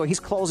Chicago. He's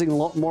closing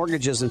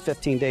mortgages in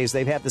 15 days.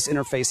 They've had this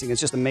interfacing.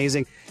 It's just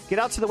amazing. Get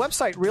out to the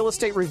website,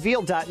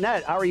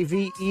 realestaterevealed.net,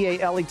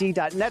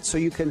 revealed.net, so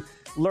you can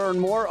learn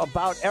more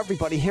about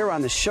everybody here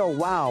on the show.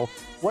 Wow,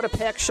 what a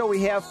packed show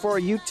we have for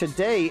you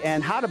today.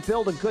 And how to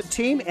build a good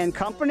team and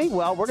company?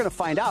 Well, we're going to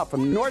find out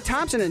from Nora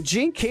Thompson and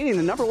Gene Keating,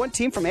 the number one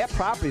team from App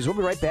Properties. We'll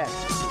be right back.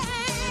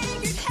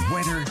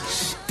 Winter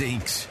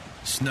stinks.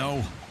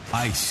 Snow,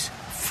 ice,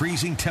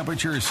 freezing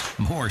temperatures,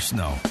 more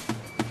snow.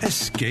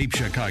 Escape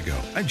Chicago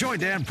and join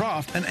Dan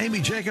Proft and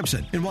Amy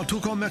Jacobson in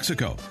Huatuco,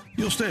 Mexico.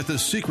 You'll stay at the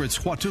Secrets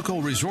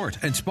Huatuco Resort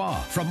and Spa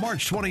from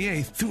March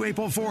 28th through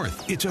April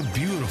 4th. It's a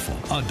beautiful,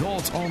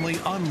 adults-only,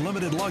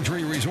 unlimited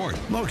luxury resort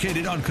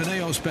located on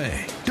Conejos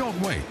Bay.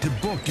 Don't wait to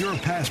book your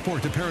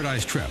Passport to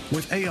Paradise trip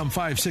with AM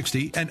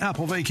 560 and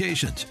Apple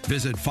Vacations.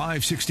 Visit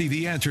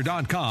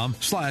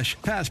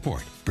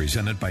 560theanswer.com/passport.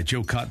 Presented by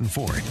Joe Cotton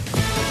Ford.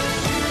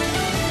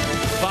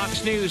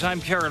 Fox News,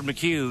 I'm Karen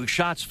McHugh.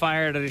 Shots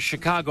fired at a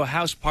Chicago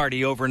house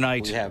party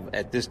overnight. We have,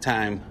 at this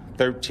time,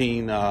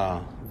 13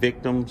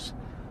 victims,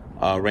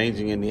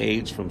 ranging in the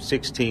age from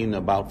 16 to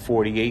about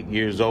 48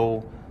 years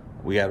old.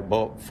 We got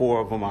about 4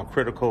 of them are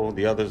critical.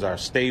 The others are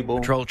stable.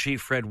 Patrol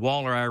Chief Fred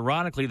Waller,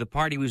 ironically, the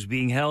party was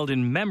being held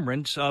in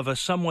remembrance of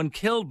someone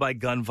killed by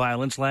gun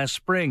violence last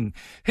spring.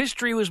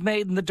 History was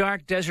made in the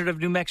dark desert of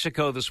New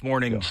Mexico this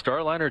morning.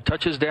 Starliner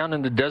touches down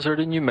in the desert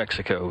in New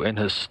Mexico. An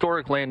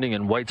historic landing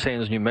in White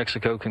Sands, New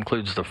Mexico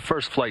concludes the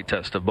first flight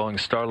test of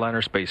Boeing's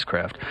Starliner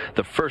spacecraft.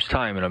 The first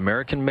time an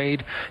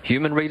American-made,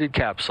 human-rated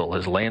capsule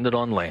has landed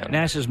on land.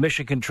 NASA's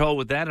Mission Control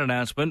with that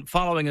announcement.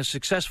 Following a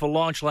successful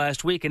launch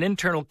last week, an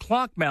internal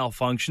clock malfunction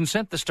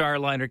sent the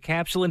Starliner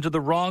capsule into the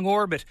wrong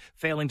orbit,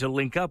 failing to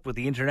link up with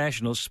the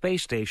International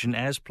Space Station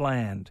as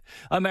planned.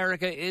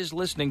 America is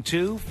listening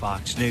to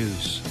Fox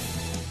News.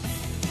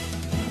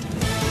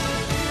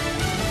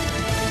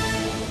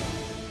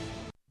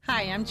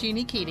 Hi, I'm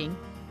Jeannie Keating.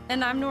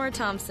 And I'm Nora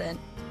Thompson,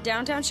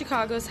 downtown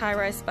Chicago's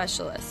high-rise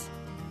specialist.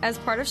 As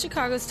part of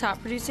Chicago's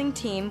top-producing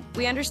team,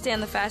 we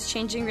understand the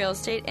fast-changing real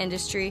estate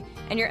industry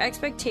and your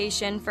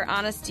expectation for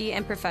honesty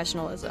and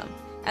professionalism.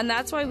 And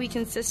that's why we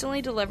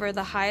consistently deliver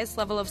the highest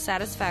level of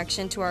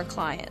satisfaction to our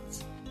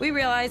clients. We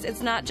realize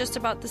it's not just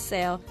about the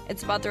sale,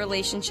 it's about the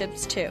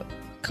relationships too.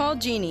 Call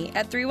Jeannie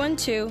at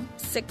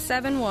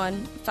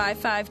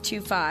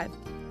 312-671-5525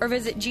 or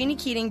visit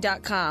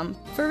jeanniekeating.com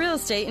for real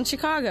estate in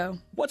Chicago.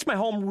 What's my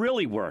home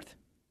really worth?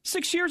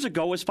 6 years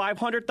ago it was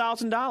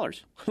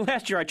 $500,000.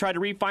 Last year I tried to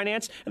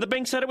refinance and the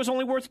bank said it was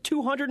only worth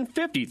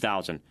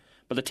 $250,000.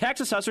 But the tax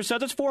assessor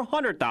says it's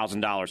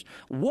 $400,000.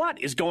 What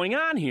is going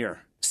on here?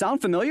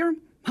 Sound familiar?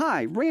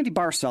 Hi, Randy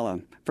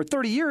Barcella. For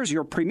 30 years,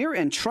 your premier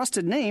and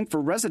trusted name for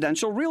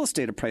residential real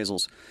estate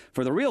appraisals.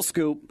 For the real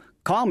scoop,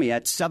 call me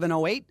at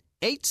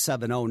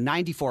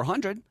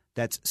 708-870-9400.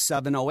 That's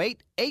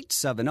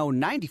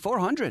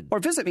 708-870-9400. Or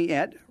visit me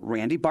at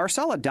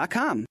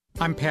randybarcella.com.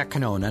 I'm Pat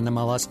Canone,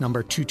 NMLS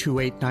number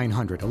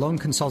 228900, a loan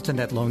consultant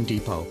at Loan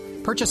Depot.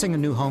 Purchasing a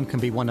new home can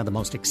be one of the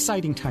most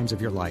exciting times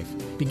of your life.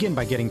 Begin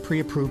by getting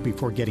pre-approved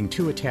before getting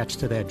too attached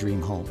to that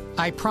dream home.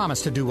 I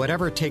promise to do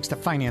whatever it takes to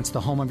finance the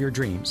home of your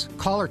dreams.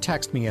 Call or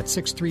text me at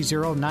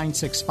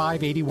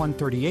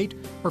 630-965-8138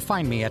 or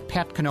find me at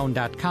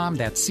patcanone.com.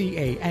 That's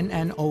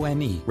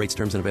CANNONE. Rates,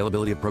 terms, and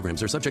availability of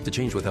programs are subject to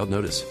change without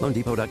notice.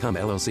 LoanDepot.com,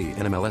 LLC,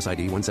 NMLS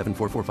ID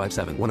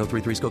 174457,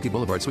 1033 Skokie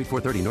Boulevard, Suite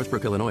 430,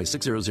 Northbrook, Illinois,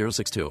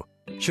 60062.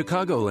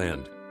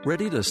 Chicagoland.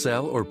 Ready to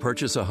sell or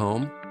purchase a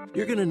home?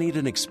 You're going to need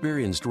an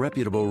experienced,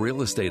 reputable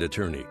real estate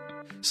attorney.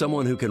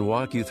 Someone who can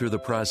walk you through the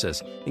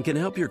process and can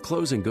help your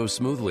closing go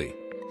smoothly.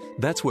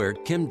 That's where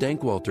Kim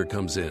Dankwalter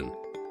comes in.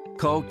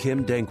 Call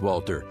Kim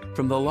Dankwalter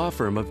from the law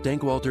firm of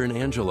Dankwalter &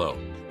 Angelo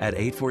at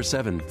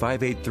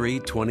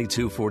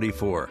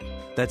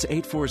 847-583-2244. That's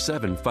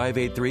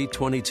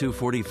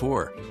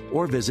 847-583-2244.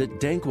 Or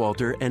visit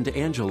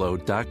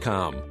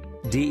dankwalterandangelo.com.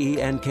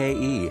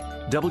 DENKEWALTER.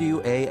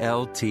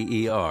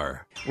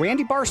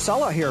 Randy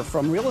Barcella here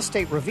from Real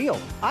Estate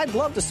Revealed. I'd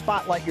love to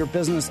spotlight your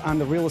business on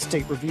the Real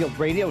Estate Revealed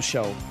radio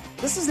show.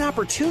 This is an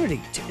opportunity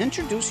to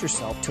introduce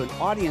yourself to an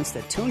audience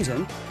that tunes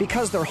in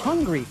because they're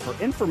hungry for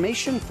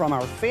information from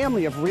our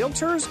family of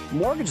realtors,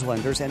 mortgage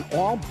lenders, and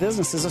all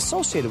businesses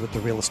associated with the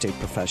real estate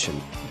profession.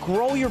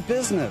 Grow your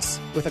business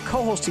with a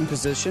co-hosting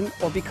position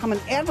or become an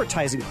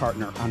advertising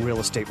partner on Real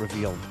Estate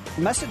Revealed.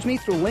 Message me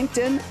through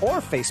LinkedIn or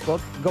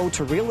Facebook. Go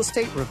to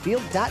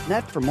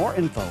realestaterevealed.net for more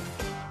info.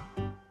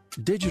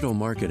 Digital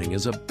marketing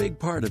is a big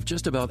part of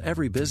just about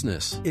every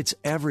business. It's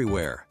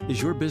everywhere. Is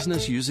your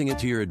business using it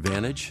to your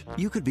advantage?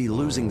 You could be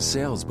losing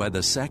sales by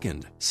the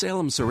second.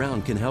 Salem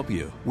Surround can help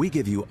you. We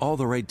give you all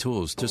the right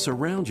tools to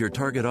surround your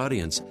target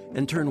audience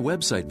and turn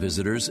website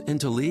visitors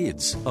into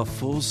leads. A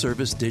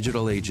full-service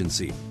digital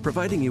agency,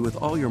 providing you with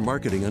all your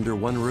marketing under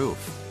one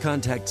roof.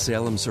 Contact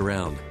Salem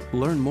Surround.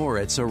 Learn more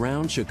at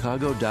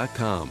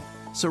surroundchicago.com.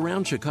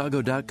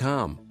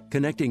 Surroundchicago.com,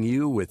 connecting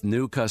you with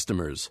new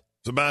customers.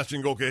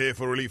 Sebastian Gorka here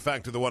for Relief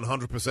Factor, the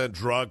 100%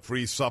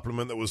 drug-free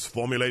supplement that was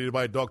formulated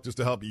by doctors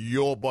to help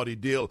your body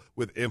deal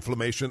with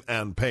inflammation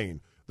and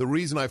pain. The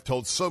reason I've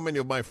told so many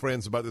of my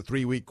friends about the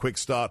 3-week quick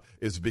start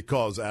is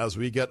because as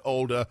we get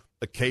older,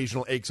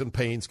 occasional aches and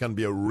pains can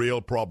be a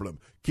real problem,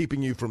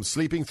 keeping you from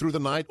sleeping through the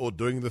night or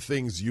doing the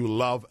things you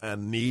love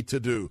and need to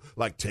do,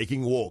 like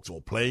taking walks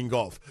or playing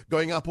golf,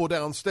 going up or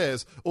down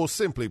stairs, or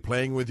simply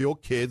playing with your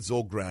kids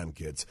or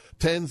grandkids.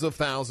 Tens of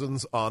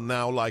thousands are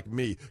now like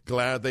me,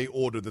 glad they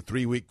ordered the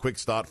 3-week quick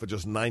start for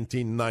just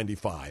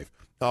 $19.95.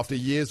 After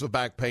years of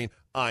back pain,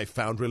 I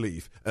found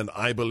relief, and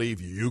I believe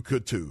you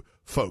could too.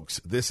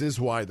 Folks, this is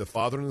why the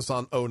father and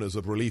son owners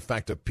of Relief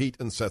Factor, Pete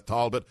and Seth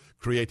Talbot,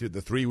 created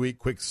the 3-week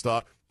quick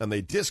start, and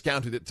they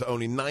discounted it to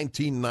only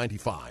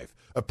 $19.95.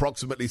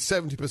 Approximately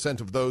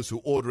 70% of those who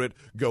order it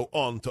go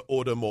on to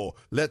order more.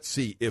 Let's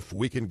see if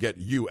we can get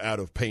you out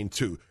of pain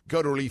too.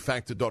 Go to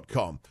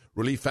ReliefFactor.com,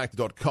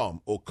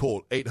 ReliefFactor.com, or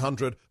call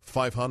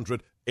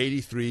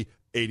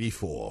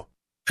 800-500-8384.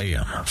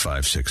 AM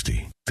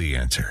 560, The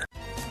Answer.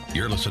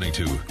 You're listening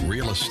to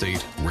Real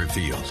Estate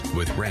Revealed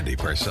with Randy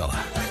Barcella.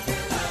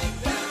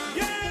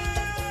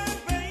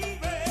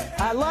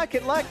 I like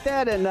it like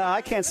that, and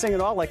I can't sing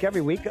it all like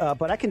every week,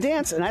 but I can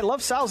dance, and I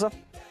love salsa.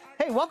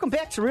 Hey, welcome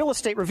back to Real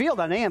Estate Revealed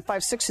on AM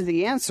 560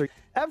 The Answer.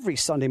 Every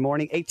Sunday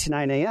morning, 8 to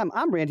 9 a.m.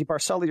 I'm Randy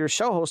Barcella, your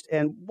show host,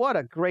 and what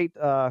a great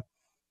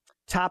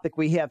topic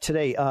we have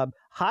today.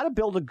 How to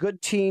build a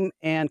good team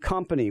and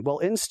company. Well,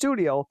 in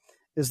studio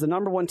is the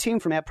number one team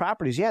from At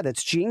Properties. Yeah,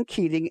 that's Gene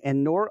Keating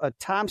and Nora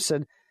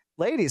Thompson.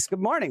 Ladies, good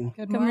morning.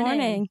 Good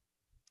morning.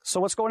 So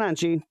what's going on,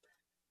 Gene?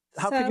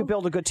 How could you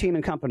build a good team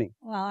and company?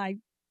 Well,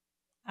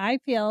 I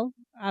feel,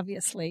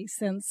 obviously,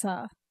 since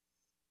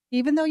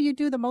even though you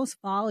do the most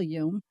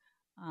volume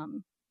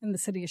in the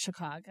city of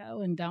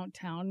Chicago and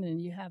downtown, and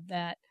you have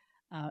that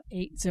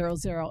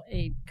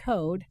 8008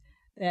 code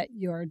that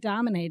you're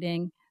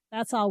dominating,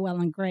 that's all well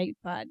and great.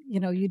 But,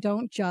 you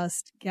don't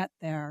just get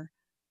there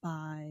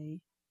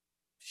by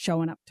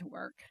showing up to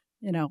work.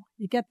 You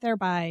get there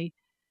by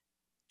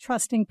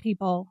trusting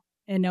people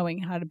and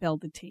knowing how to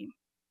build a team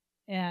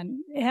and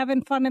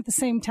having fun at the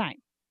same time.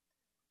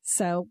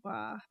 So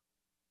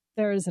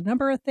there's a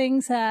number of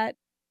things that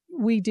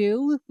we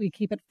do. We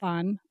keep it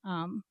fun.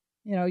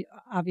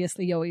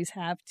 Obviously you always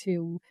have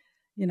to,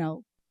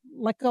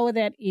 let go of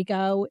that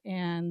ego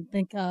and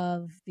think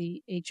of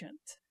the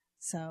agent.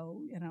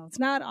 So, it's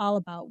not all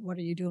about what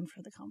are you doing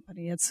for the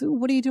company. It's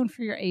what are you doing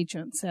for your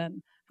agents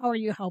and how are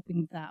you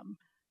helping them?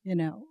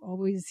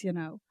 Always,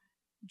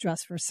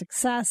 dress for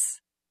success,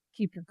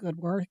 keep your good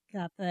work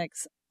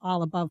ethics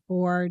all above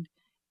board,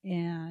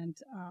 and,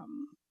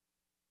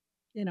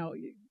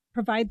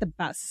 provide the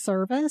best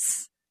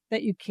service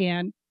that you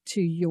can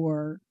to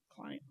your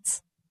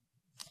clients.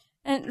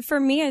 And for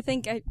me, I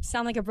think I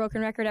sound like a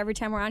broken record every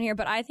time we're on here,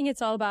 but I think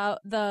it's all about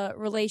the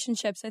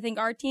relationships. I think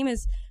our team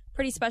is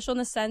pretty special in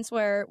the sense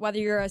where whether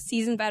you're a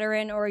seasoned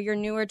veteran or you're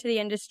newer to the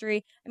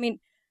industry,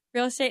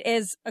 real estate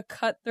is a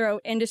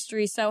cutthroat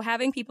industry. So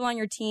having people on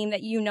your team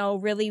that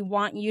really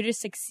want you to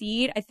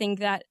succeed, I think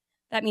that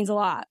means a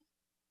lot.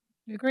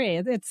 I agree.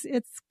 It's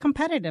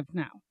competitive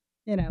now.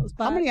 But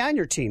how many on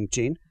your team,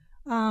 Gene?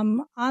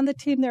 On the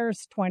team,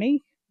 there's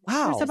 20.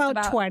 Wow. There's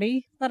about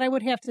 20, but I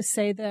would have to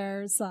say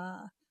there's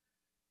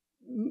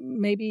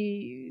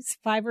maybe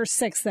 5 or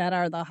 6 that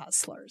are the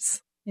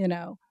hustlers,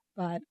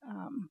 but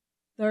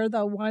they're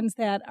the ones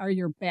that are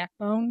your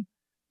backbone.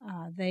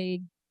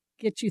 They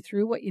get you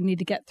through what you need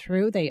to get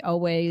through. They're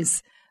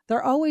always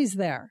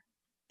there.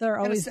 They're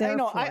always there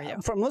for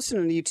you. From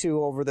listening to you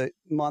two over the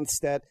months,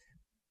 that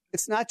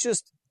it's not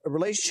just a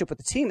relationship with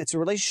the team, it's a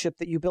relationship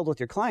that you build with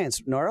your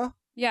clients. Nora?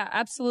 Yeah,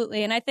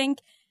 absolutely. And I think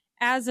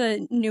as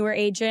a newer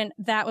agent,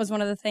 that was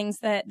one of the things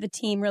that the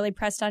team really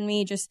pressed on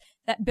me, just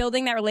that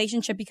building that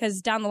relationship,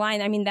 because down the line,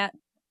 that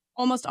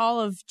almost all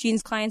of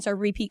Jean's clients are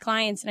repeat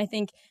clients. And I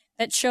think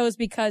that shows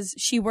because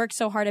she worked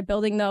so hard at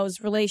building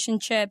those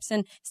relationships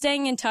and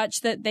staying in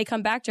touch that they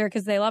come back to her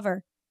because they love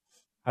her.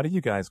 How do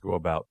you guys go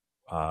about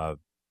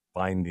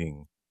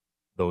finding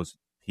those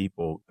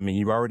people?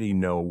 You already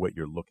know what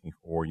you're looking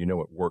for. You know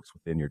what works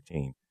within your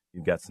team.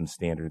 You've got some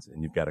standards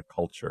and you've got a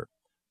culture.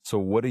 So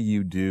what do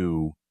you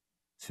do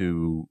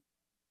to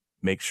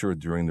make sure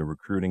during the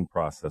recruiting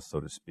process, so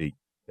to speak,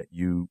 that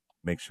you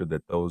make sure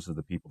that those are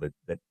the people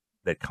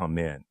that come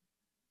in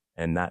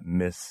and not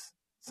miss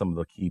some of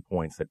the key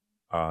points that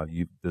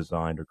you've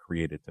designed or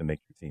created to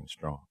make your team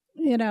strong?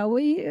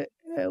 We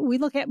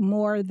look at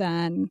more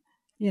than,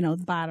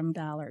 the bottom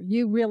dollar.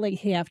 You really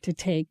have to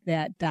take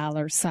that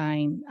dollar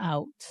sign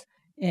out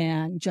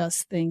and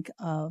just think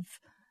of,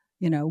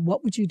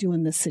 what would you do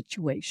in this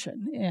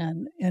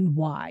situation and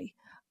why?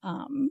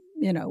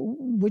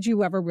 Would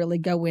you ever really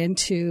go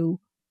into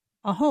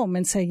a home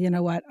and say, you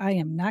know what, I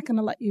am not going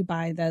to let you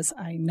buy this.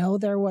 I know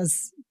there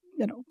was,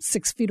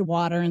 6 feet of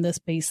water in this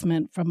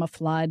basement from a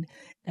flood,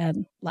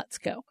 and let's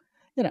go.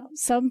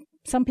 Some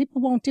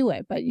people won't do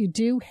it, but you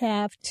do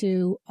have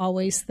to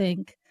always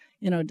think,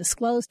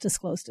 disclose,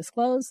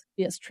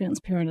 be as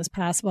transparent as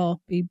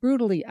possible, be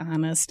brutally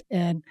honest,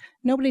 and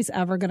nobody's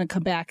ever going to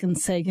come back and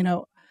say,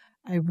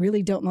 I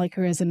really don't like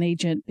her as an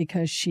agent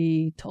because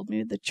she told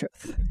me the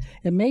truth.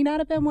 It may not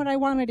have been what I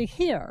wanted to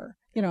hear.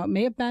 It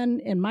may have been,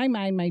 in my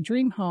mind, my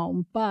dream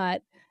home,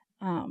 but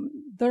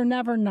they're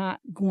never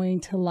not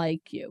going to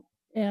like you.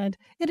 And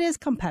it is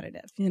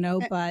competitive,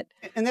 but...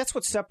 And that's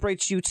what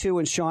separates you two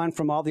and Sean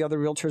from all the other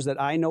realtors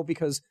that I know,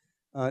 because,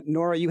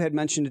 Nora, you had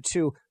mentioned it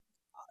too.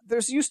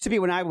 There's used to be,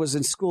 when I was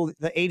in school,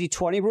 the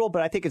 80-20 rule,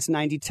 but I think it's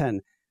 90-10.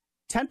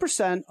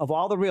 10% of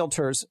all the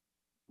realtors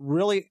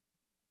really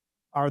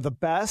are the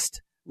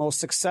best, most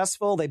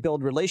successful. They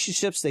build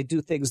relationships. They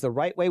do things the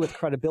right way with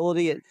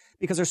credibility.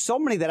 Because there's so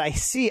many that I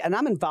see, and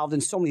I'm involved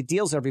in so many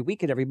deals every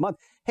week and every month.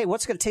 Hey,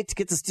 what's it going to take to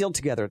get this deal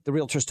together? The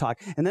realtors talk.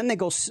 And then they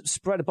go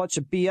spread a bunch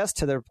of BS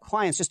to their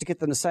clients just to get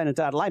them to sign a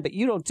dotted line. But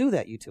you don't do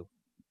that, you two.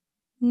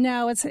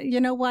 No, it's,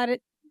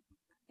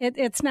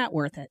 it's not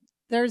worth it.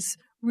 There's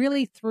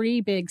really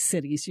 3 big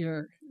cities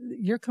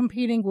you're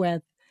competing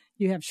with.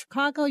 You have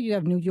Chicago, you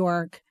have New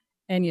York,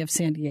 and you have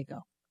San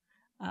Diego.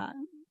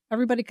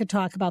 Everybody could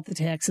talk about the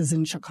taxes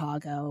in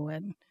Chicago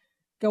and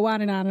go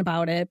on and on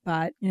about it,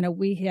 but,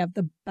 we have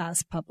the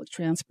best public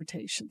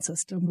transportation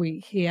system.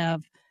 We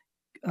have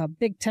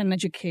Big Ten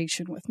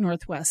education with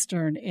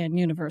Northwestern and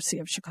University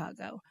of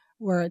Chicago.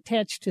 We're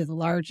attached to the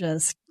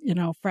largest,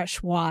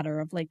 fresh water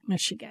of Lake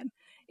Michigan.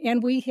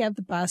 And we have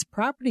the best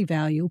property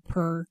value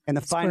per and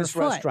the finest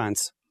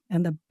restaurants.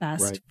 And the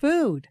best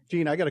food.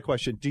 Gene, I got a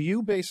question. Do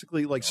you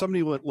basically, like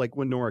somebody like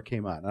when Nora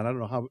came on, and I don't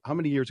know how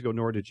many years ago,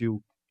 Nora, did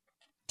you...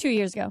 2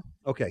 years ago.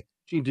 Okay.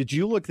 Gene, did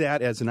you look at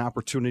that as an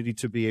opportunity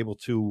to be able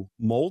to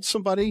mold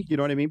somebody? You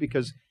know what I mean?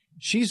 Because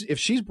if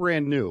she's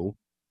brand new,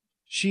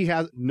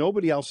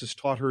 nobody else has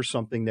taught her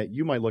something that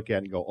you might look at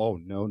and go, oh,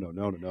 no,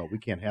 we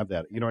can't have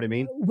that. You know what I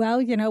mean?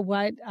 Well, you know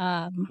what?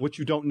 What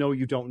you don't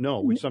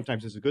know, which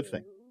sometimes is a good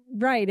thing.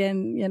 Right.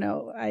 And,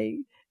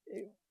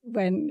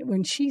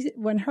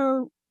 when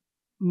her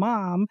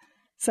mom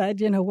said,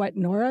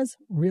 Nora's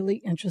really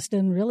interested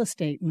in real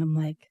estate. And I'm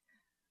like,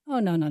 oh,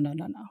 no.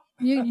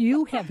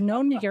 You have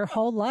known me your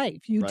whole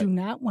life. You do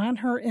not want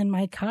her in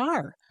my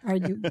car. Are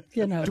you,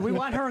 Do we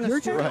want her in the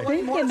studio?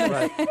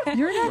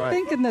 You're not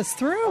thinking this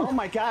through. Oh,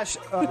 my gosh.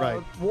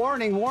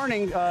 Warning.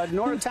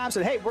 Nora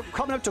Thompson. Hey, we're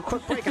coming up to a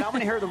quick break, and I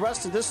want to hear the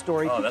rest of this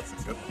story. Oh, that's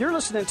good. You're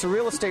listening to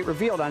Real Estate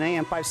Revealed on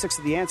AM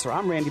 560 The Answer.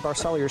 I'm Randy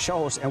Barcella, your show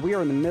host, and we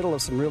are in the middle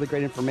of some really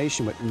great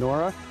information with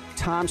Nora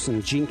Thompson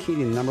and Gene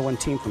Keating, the number 1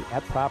 team from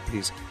At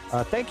Properties.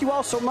 Thank you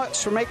all so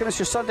much for making us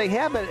your Sunday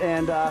habit,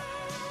 and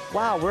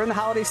wow, we're in the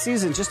holiday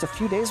season, just a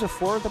few days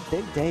before the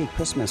big day,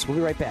 Christmas. We'll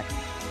be right back.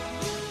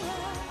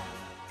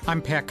 I'm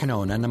Pat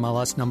Canone,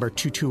 NMLS number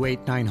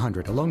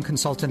 228900, a loan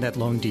consultant at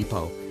Loan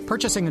Depot.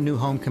 Purchasing a new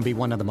home can be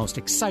one of the most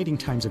exciting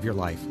times of your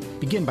life.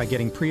 Begin by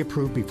getting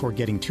pre-approved before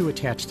getting too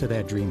attached to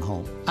that dream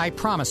home. I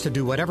promise to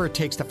do whatever it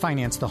takes to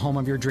finance the home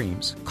of your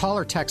dreams. Call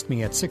or text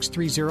me at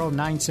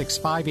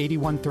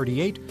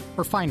 630-965-8138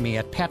 or find me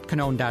at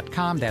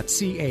patcanone.com.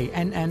 That's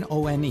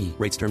CANNONE.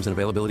 Rates, terms, and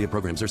availability of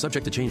programs are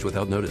subject to change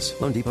without notice.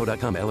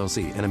 LoanDepot.com,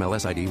 LLC,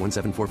 NMLS ID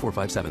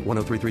 1744577,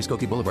 1033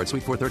 Skokie Boulevard,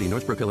 Suite 430,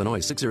 Northbrook, Illinois,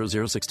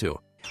 60062.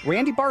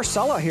 Randy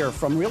Barcella here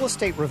from Real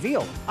Estate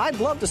Revealed. I'd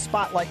love to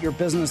spotlight your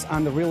business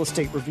on the Real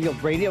Estate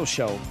Revealed radio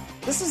show.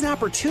 This is an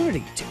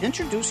opportunity to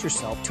introduce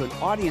yourself to an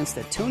audience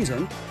that tunes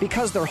in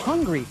because they're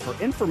hungry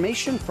for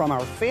information from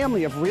our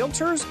family of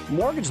realtors,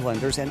 mortgage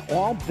lenders, and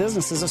all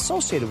businesses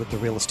associated with the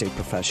real estate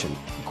profession.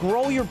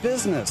 Grow your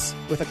business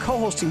with a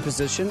co-hosting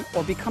position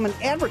or become an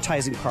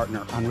advertising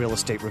partner on Real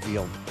Estate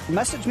Revealed.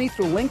 Message me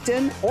through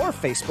LinkedIn or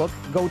Facebook.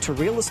 Go to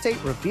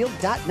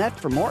realestaterevealed.net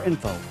for more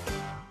info.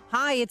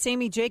 Hi, it's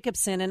Amy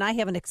Jacobson, and I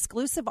have an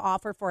exclusive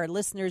offer for our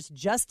listeners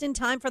just in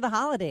time for the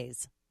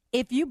holidays.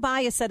 If you buy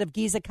a set of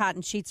Giza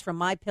cotton sheets from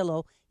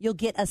MyPillow, you'll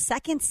get a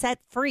second set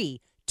free,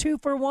 2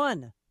 for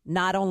 1.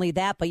 Not only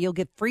that, but you'll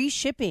get free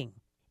shipping.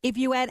 If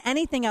you add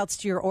anything else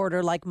to your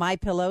order, like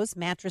MyPillows,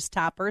 mattress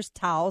toppers,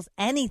 towels,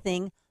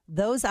 anything,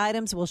 those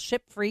items will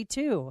ship free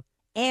too.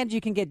 And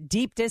you can get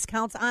deep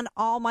discounts on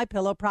all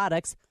MyPillow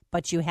products,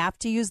 but you have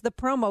to use the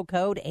promo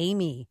code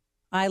AMY.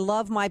 I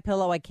love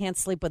MyPillow. I can't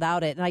sleep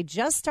without it. And I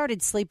just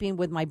started sleeping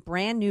with my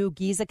brand new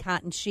Giza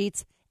cotton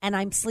sheets, and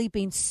I'm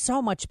sleeping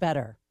so much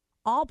better.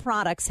 All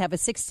products have a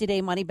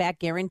 60-day money-back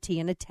guarantee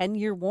and a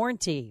 10-year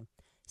warranty.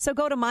 So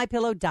go to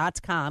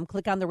MyPillow.com,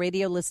 click on the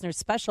radio listener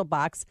special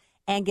box,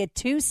 and get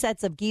 2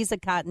 sets of Giza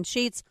cotton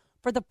sheets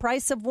for the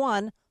price of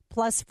 1,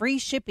 plus free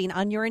shipping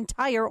on your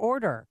entire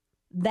order.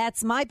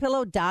 That's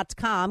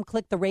MyPillow.com.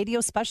 Click the radio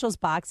specials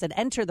box and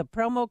enter the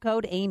promo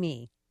code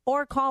AMY.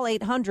 Or call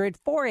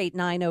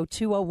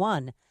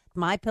 800-489-0201.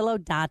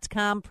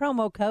 MyPillow.com,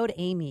 promo code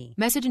AMY.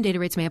 Message and data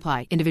rates may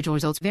apply. Individual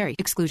results vary.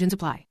 Exclusions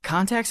apply.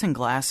 Contacts and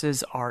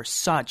glasses are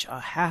such a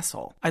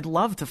hassle. I'd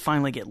love to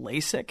finally get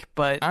LASIK,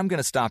 but... I'm going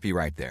to stop you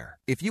right there.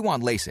 If you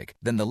want LASIK,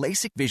 then the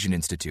LASIK Vision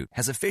Institute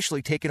has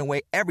officially taken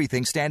away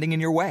everything standing in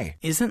your way.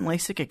 Isn't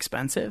LASIK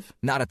expensive?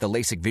 Not at the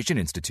LASIK Vision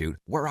Institute.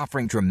 We're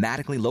offering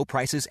dramatically low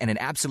prices and an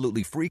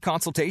absolutely free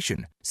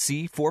consultation.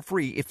 See for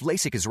free if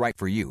LASIK is right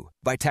for you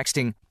by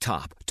texting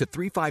TOP to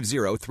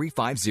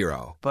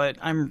 350350. But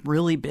I'm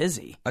really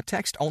busy. A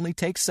text only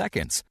takes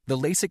seconds. The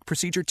LASIK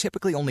procedure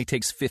typically only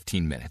takes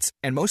 15 minutes,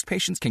 and most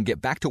patients can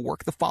get back to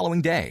work the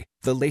following day.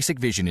 The LASIK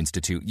Vision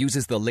Institute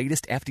uses the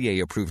latest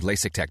FDA-approved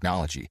LASIK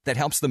technology that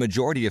helps the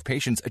majority of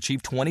patients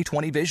achieve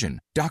 20/20 vision.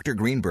 Dr.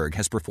 Greenberg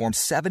has performed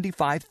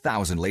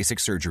 75,000 LASIK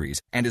surgeries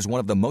and is one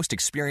of the most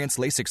experienced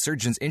LASIK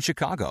surgeons in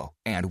Chicago.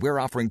 And we're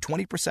offering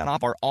 20%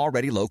 off our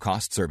already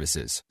low-cost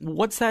services.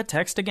 What's that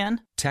text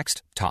again?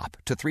 Text TOP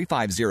to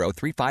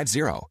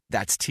 350350.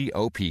 That's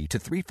TOP to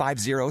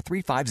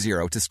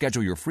 350350 to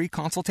schedule your free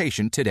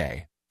consultation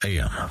today.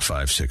 AM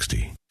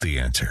 560, The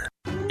Answer.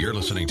 You're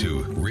listening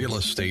to Real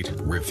Estate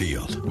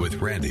Revealed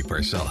with Randy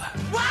Barcella.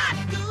 What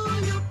do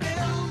you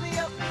build me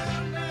up,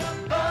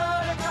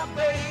 buttercup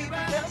baby,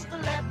 just to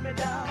let me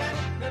down,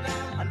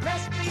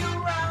 unless be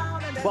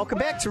around and Welcome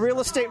back to Real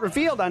Estate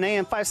Revealed on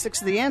AM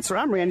 560 The Answer.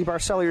 I'm Randy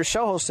Barcella, your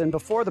show host, and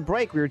before the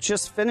break, we were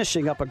just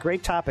finishing up a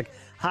great topic,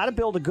 how to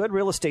build a good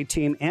real estate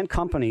team and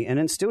company. And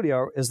in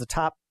studio is the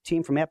top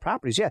team from App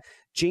Properties. Yeah,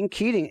 Gene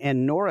Keating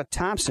and Nora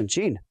Thompson.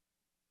 Gene.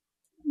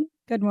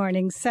 Good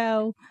morning.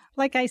 So,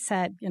 like I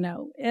said,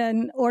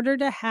 in order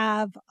to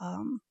have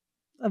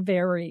a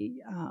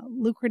very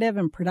lucrative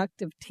and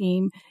productive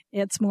team,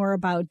 it's more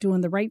about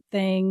doing the right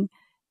thing,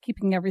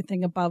 keeping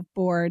everything above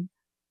board.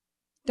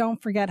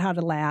 Don't forget how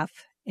to laugh,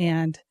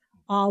 and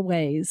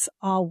always,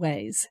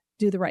 always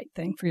do the right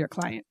thing for your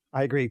client.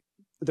 I agree.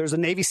 There's a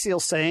Navy SEAL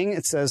saying,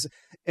 it says,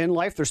 in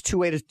life, there's two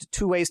ways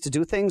to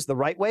do things, the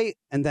right way,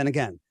 and then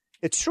again.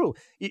 It's true.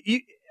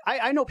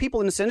 I know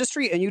people in this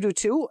industry, and you do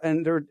too,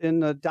 and they're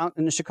down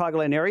in the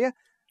Chicagoland area.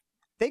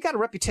 They got a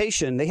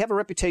reputation. They have a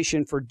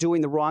reputation for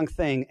doing the wrong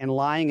thing and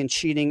lying and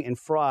cheating and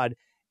fraud,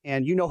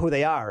 and you know who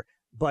they are.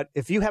 But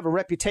if you have a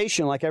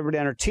reputation like everybody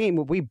on our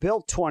team, we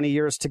built 20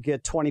 years to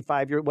get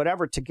 25 years,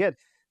 whatever to get.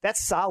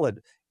 That's solid.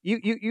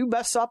 You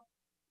mess up,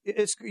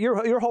 it's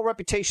your whole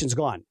reputation's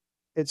gone.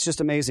 It's just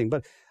amazing.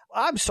 But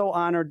I'm so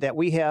honored that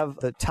we have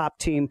the top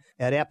team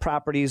at App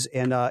Properties.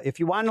 And if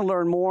you want to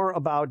learn more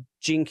about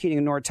Gene Keating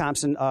and Nora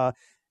Thompson,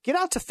 get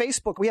out to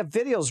Facebook. We have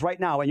videos right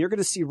now, and you're going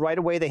to see right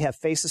away they have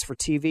faces for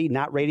TV,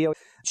 not radio.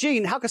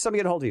 Gene, how can somebody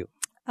get a hold of you?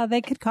 They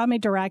could call me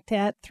direct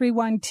at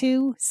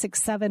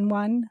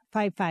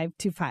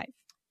 312-671-5525.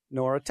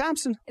 Nora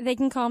Thompson. They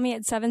can call me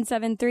at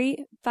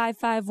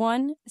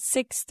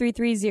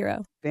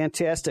 773-551-6330.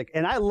 Fantastic.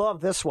 And I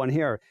love this one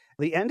here.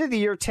 The end of the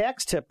year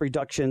tax tip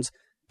reductions.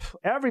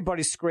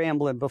 Everybody's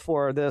scrambling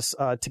before this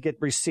to get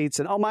receipts.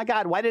 And, oh, my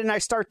God, why didn't I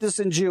start this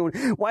in June?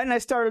 Why didn't I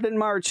start it in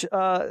March?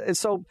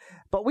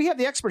 But we have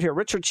the expert here,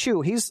 Richard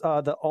Chu. He's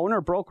the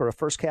owner-broker of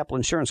First Capital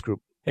Insurance Group.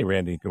 Hey,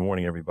 Randy. Good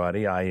morning,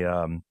 everybody.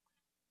 I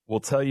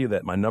will tell you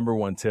that my number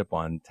one tip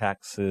on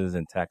taxes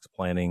and tax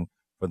planning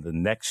for the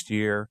next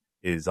year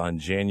is on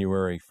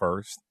January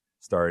 1st.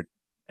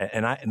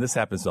 And this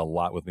happens a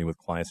lot with me with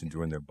clients and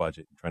doing their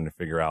budget, trying to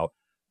figure out,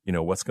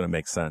 what's going to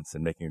make sense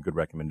and making a good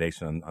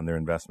recommendation on their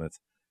investments.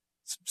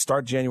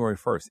 Start January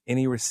 1st.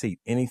 Any receipt,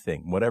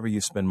 anything, whatever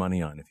you spend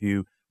money on.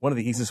 One of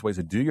the easiest ways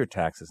to do your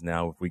taxes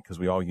now, because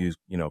we all use,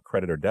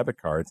 credit or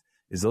debit cards,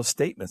 is those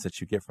statements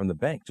that you get from the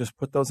bank. Just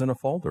put those in a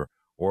folder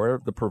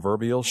or the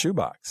proverbial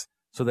shoebox,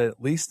 so that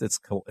at least it's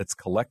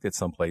collected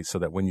someplace, so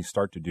that when you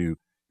start to do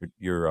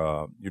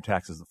your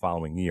taxes the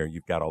following year,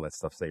 you've got all that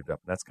stuff saved up.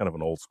 That's kind of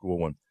an old school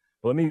one.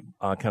 But let me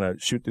kind of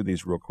shoot through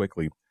these real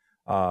quickly.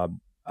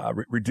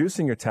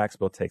 Reducing your tax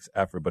bill takes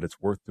effort, but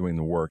it's worth doing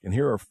the work. And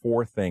here are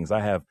 4 things.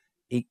 I have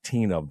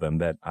 18 of them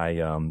that I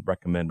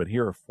recommend, but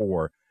here are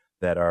 4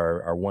 that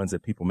are ones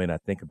that people may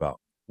not think about.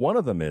 One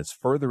of them is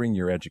furthering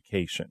your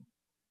education.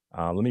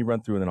 Let me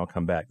run through and then I'll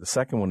come back. The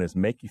second one is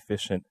make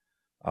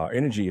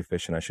energy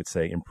efficient, I should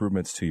say,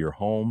 improvements to your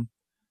home.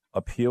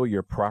 Appeal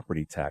your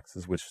property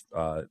taxes, which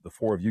the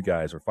 4 of you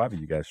guys or 5 of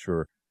you guys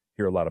sure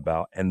hear a lot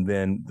about. And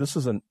then this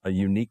is a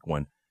unique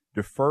one.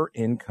 Defer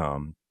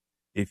income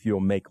if you'll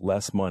make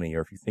less money,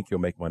 or if you think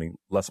you'll make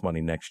less money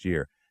next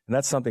year. And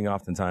that's something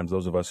oftentimes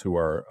those of us who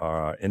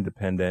are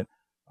independent,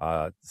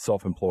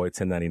 self-employed,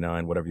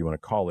 1099, whatever you want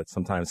to call it,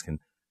 sometimes can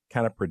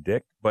kind of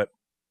predict. But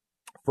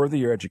further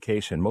your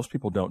education, most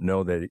people don't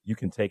know that you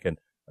can take a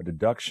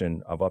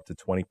deduction of up to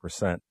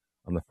 20%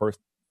 on the first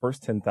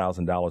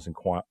 $10,000 in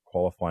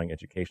qualifying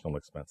educational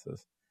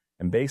expenses.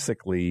 And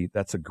basically,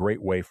 that's a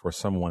great way for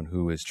someone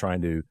who is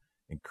trying to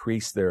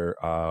increase their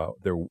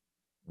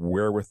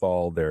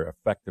wherewithal, their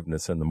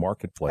effectiveness in the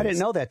marketplace. I didn't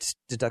know that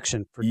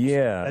deduction for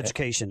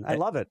education. I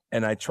love it.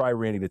 And I try,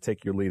 Randy, to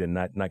take your lead and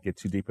not get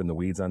too deep in the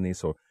weeds on these,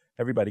 so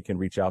everybody can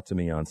reach out to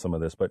me on some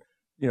of this. But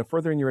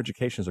furthering your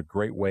education is a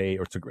great way,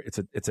 or it's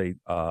an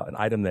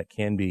item that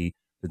can be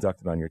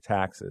deducted on your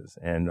taxes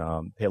and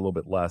pay a little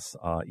bit less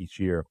each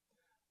year.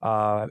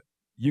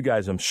 You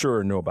guys, I'm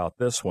sure, know about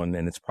this one,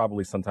 and it's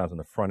probably sometimes on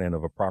the front end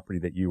of a property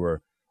that you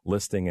were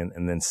listing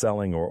and then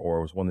selling,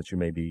 or was one that you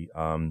may be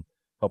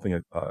helping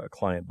a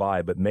client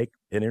buy, but make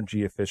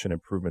energy efficient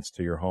improvements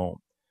to your home.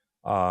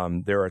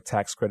 There are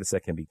tax credits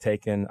that can be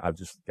taken. I've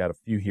just got a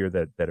few here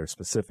that are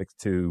specific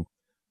to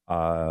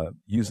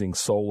using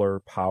solar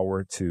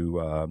power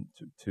to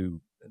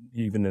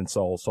even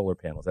install solar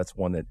panels. That's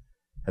one that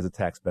has a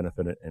tax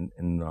benefit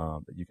and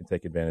that you can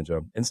take advantage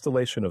of.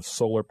 Installation of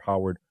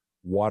solar-powered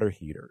water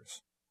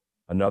heaters.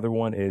 Another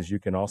one is you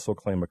can also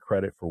claim a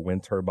credit for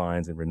wind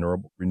turbines and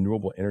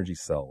renewable energy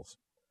cells.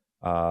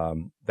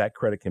 That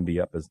credit can be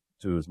up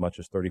to as much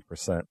as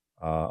 30%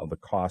 of the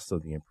cost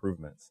of the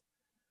improvements.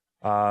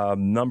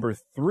 Number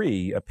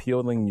 3,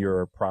 appealing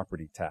your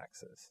property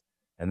taxes.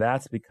 And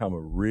that's become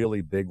a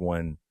really big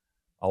one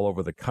all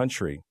over the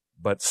country,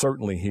 but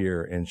certainly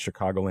here in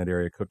Chicagoland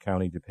area, Cook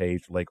County,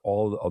 DuPage, Lake,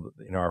 all of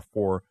in our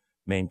 4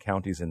 main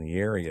counties in the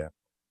area.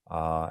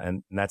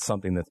 And that's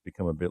something that's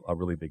become a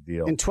really big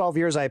deal. In 12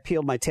 years, I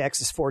appealed my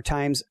taxes 4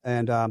 times,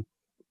 and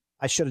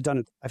I should have done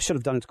it. I should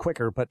have done it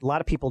quicker. But a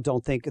lot of people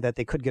don't think that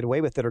they could get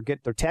away with it or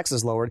get their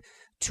taxes lowered.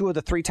 2 of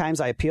the 3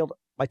 times I appealed,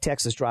 my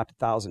taxes dropped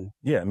 $1,000.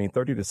 Yeah, I mean,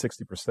 30 to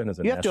 60% is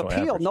a you have to national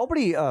appeal. average.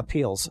 Nobody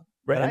appeals.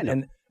 Right,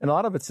 and a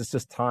lot of it's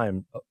just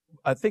time.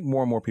 I think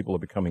more and more people are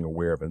becoming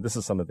aware of it. This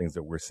is some of the things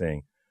that we're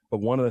seeing. But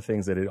one of the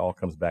things that it all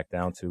comes back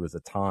down to is the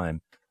time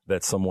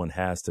that someone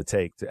has to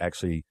take to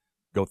actually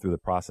go through the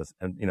process.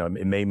 And,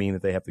 it may mean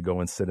that they have to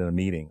go and sit in a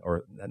meeting,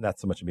 or not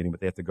so much a meeting,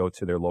 but they have to go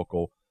to their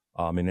local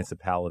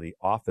municipality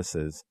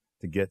offices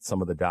to get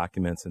some of the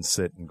documents and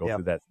sit and go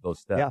through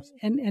those steps.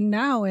 And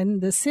now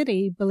in the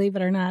city, believe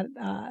it or not,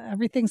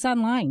 everyth's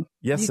online.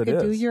 Yes, you it is. You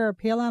can do your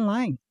appeal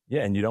online.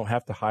 Yeah, and you don't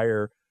have to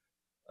hire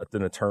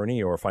an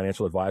attorney or a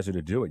financial advisor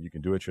to do it. You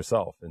can do it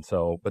yourself. And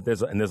so, but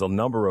there's a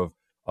number of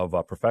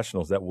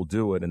professionals that will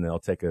do it, and they'll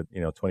take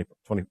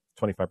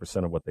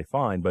 25% of what they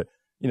find. But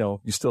you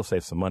still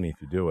save some money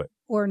if you do it.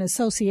 Or an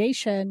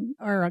association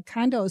or a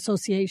condo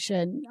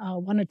association,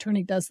 one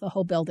attorney does the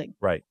whole building.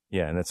 Right.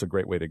 Yeah, and that's a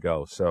great way to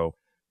go. So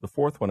the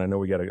 4th one, I know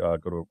we got to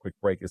go to a quick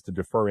break, is to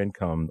defer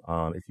income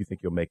if you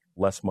think you'll make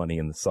less money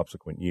in the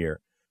subsequent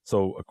year.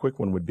 So a quick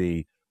one would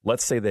be,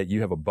 let's say that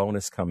you have a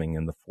bonus coming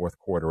in the 4th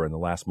quarter in the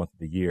last month of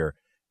the year,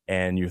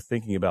 and you're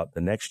thinking about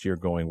the next year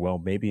going, well,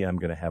 maybe I'm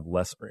going to have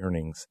less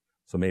earnings,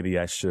 so maybe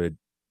I should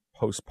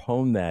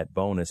postpone that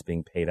bonus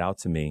being paid out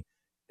to me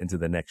into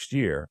the next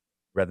year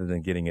rather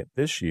than getting it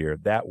this year.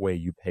 That way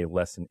you pay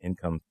less in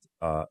income,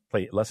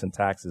 pay less in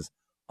taxes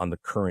on the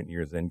current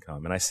year's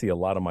income. And I see a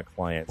lot of my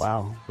clients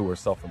who are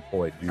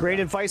self-employed do Great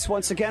that. advice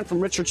once again from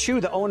Richard Chu,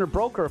 the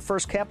owner-broker of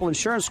First Capital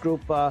Insurance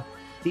Group. The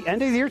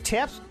end of the year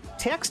tax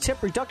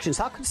tip reductions.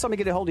 How can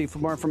somebody get a hold of you for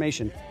more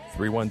information?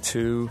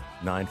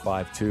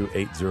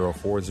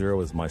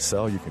 312-952-8040 is my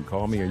cell. You can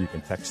call me or you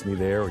can text me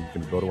there, or you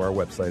can go to our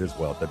website as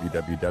well,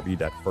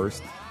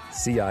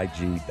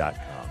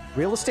 www.firstcig.com.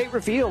 Real Estate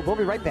Revealed. We'll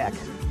be right back.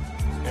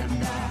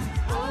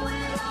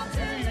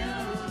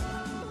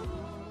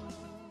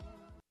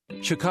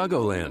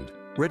 Chicagoland.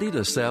 Ready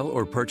to sell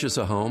or purchase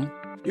a home?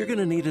 You're going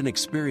to need an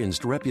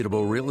experienced,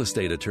 reputable real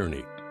estate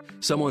attorney.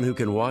 Someone who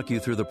can walk you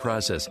through the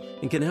process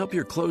and can help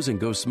your closing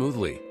go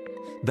smoothly.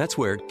 That's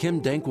where Kim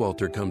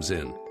Dankwalter comes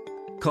in.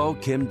 Call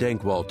Kim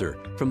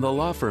Dankwalter from the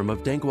law firm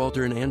of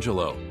Dankwalter &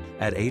 Angelo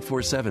at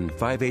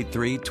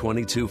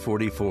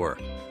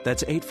 847-583-2244.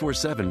 That's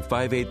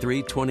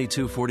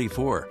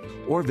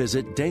 847-583-2244. Or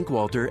visit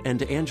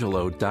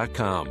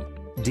dankwalterandangelo.com.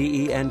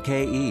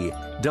 DENKEWALTER.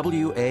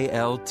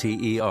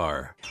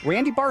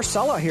 Randy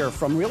Barcella here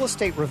from Real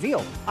Estate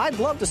Revealed. I'd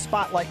love to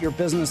spotlight your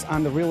business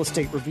on the Real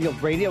Estate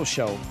Revealed radio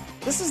show.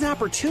 This is an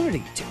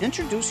opportunity to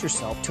introduce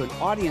yourself to an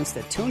audience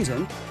that tunes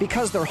in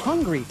because they're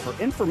hungry for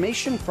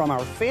information from our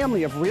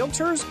family of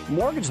realtors,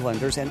 mortgage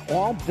lenders, and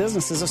all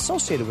businesses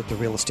associated with the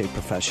real estate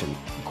profession.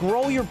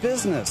 Grow your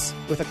business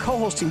with a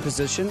co-hosting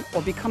position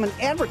or become an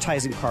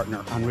advertising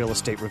partner on Real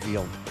Estate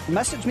Revealed.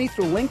 Message me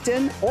through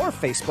LinkedIn or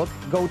Facebook.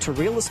 Go to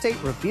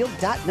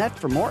realestaterevealed.net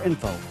for more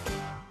info.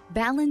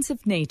 Balance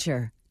of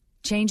Nature.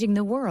 Changing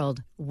the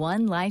world,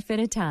 one life at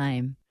a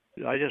time.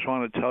 I just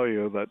want to tell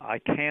you that I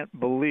can't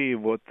believe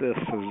what this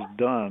has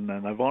done,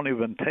 and I've only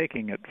been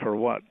taking it for,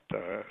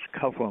 a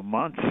couple of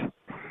months.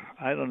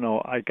 I don't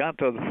know. I got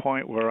to the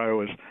point where I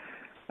was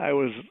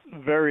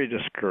very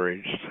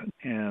discouraged,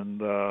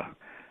 and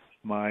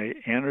my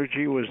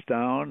energy was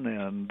down,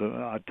 and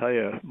I tell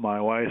you, my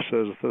wife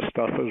says this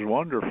stuff is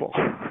wonderful.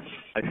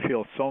 I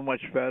feel so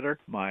much better.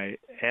 My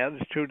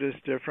attitude is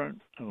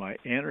different, and my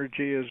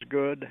energy is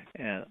good,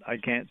 and I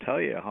can't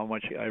tell you how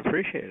much I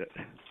appreciate it.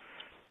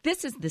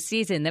 This is the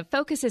season that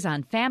focuses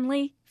on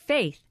family,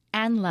 faith,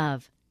 and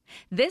love.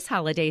 This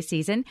holiday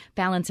season,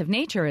 Balance of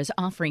Nature is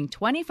offering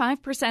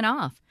 25%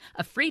 off,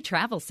 a free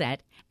travel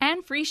set,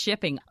 and free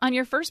shipping on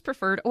your first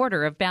preferred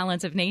order of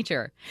Balance of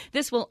Nature.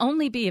 This will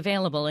only be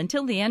available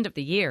until the end of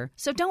the year,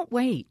 so don't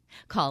wait.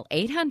 Call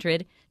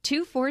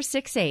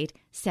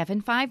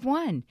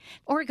 800-2468-751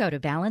 or go to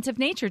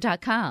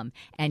balanceofnature.com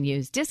and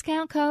use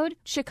discount code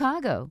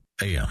Chicago.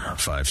 AM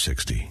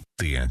 560,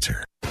 The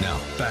Answer. Now,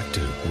 back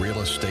to Real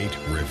Estate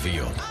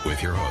Revealed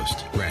with your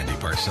host, Randy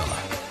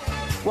Barcella.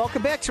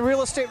 Welcome back to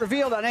Real Estate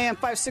Revealed on AM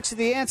 560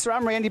 The Answer.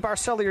 I'm Randy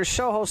Barcella, your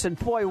show host, and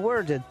boy,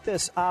 where did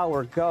this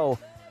hour go?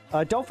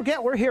 Don't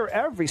forget, we're here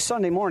every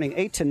Sunday morning,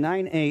 8 to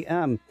 9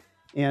 a.m.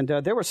 And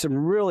there were some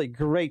really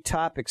great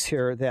topics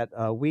here that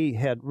we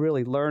had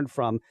really learned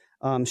from.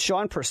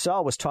 Sean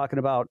Purcell was talking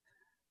about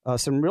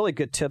some really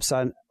good tips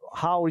on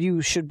how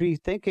you should be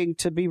thinking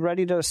to be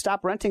ready to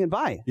stop renting and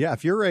buy. Yeah,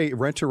 if you're a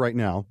renter right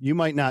now, you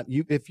might not.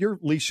 If your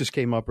lease just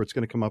came up or it's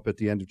going to come up at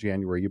the end of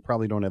January, you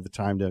probably don't have the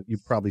time to. You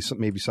probably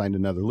maybe signed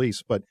another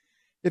lease. But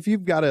if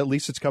you've got a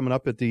lease that's coming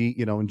up at the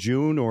in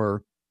June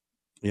or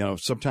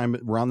sometime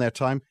around that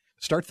time,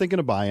 start thinking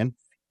of buying.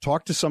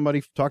 Talk to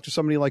somebody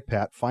like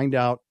Pat. Find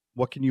out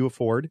what can you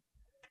afford.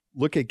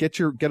 Get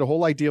a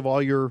whole idea of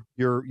all your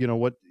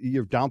what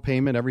your down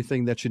payment,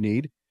 everything that you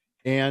need,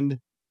 and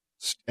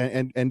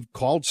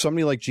call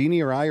somebody like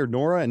Jeannie or I or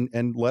Nora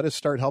and let us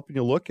start helping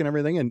you look and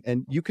everything.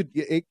 And you could,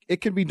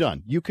 it can be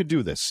done. You could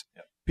do this.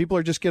 Yep. People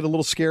are just get a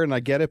little scared, and I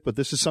get it, but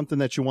this is something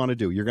that you want to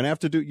do. You're going to have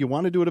to do, you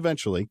want to do it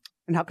eventually.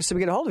 And how can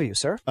somebody get a hold of you,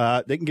 sir?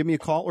 They can give me a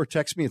call or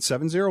text me at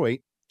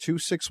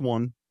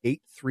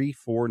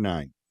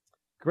 708-261-8349.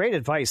 Great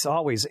advice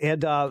always.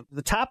 And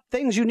the top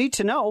things you need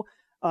to know,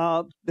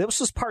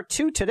 this was part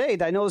 2 today.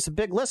 I know it's a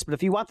big list, but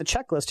if you want the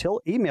checklist, he'll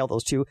email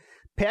those to you.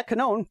 Pat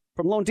Cannone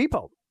from Loan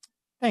Depot.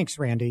 Thanks,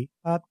 Randy.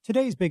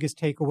 Today's biggest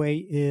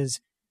takeaway is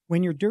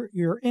when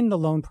you're in the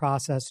loan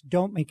process,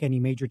 don't make any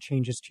major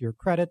changes to your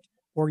credit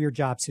or your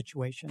job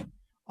situation.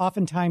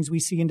 Oftentimes, we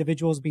see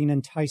individuals being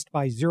enticed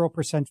by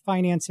 0%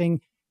 financing.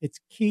 It's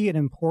key and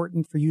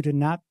important for you to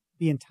not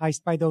be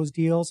enticed by those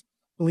deals.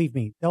 Believe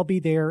me, they'll be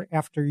there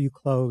after you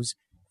close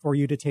for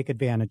you to take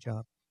advantage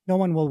of. No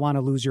one will want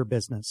to lose your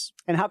business.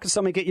 And how can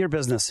somebody get your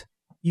business?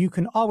 You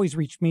can always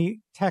reach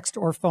me, text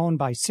or phone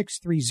by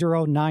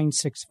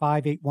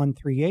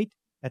 630-965-8138.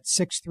 That's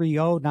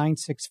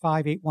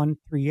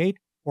 630-965-8138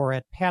 or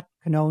at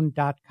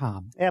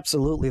patcannone.com.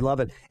 Absolutely love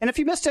it. And if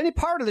you missed any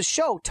part of the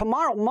show,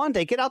 tomorrow,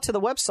 Monday, get out to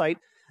the website,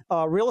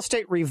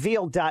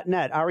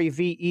 realestaterevealed.net,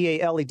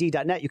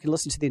 revealed.net. You can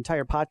listen to the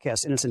entire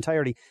podcast in its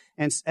entirety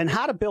and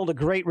how to build a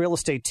great real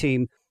estate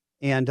team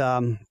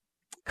and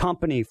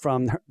company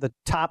from the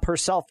top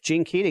herself,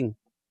 Jean Keating.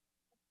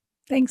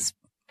 Thanks,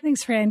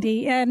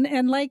 Randy.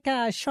 And like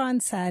Sean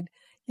said,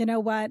 you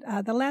know what?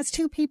 The last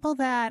 2 people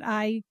that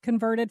I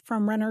converted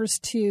from renters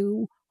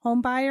to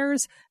home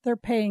buyers, they're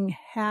paying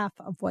half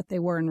of what they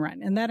were in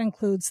rent. And that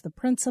includes the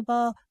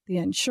principal, the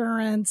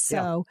insurance.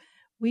 Yeah. So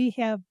we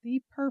have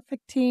the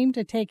perfect team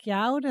to take you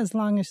out as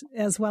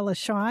well as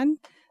Sean.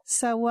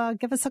 So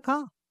give us a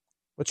call.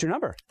 What's your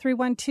number?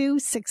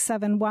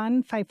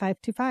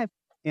 312-671-5525.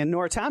 And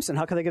Nora Thompson,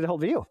 how can they get a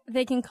hold of you?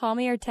 They can call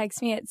me or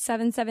text me at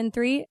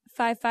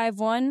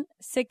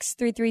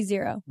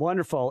 773-551-6330.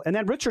 Wonderful. And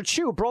then Richard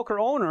Chu, broker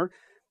owner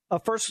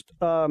of First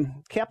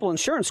Capital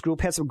Insurance Group,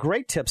 has some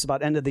great tips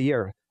about end of the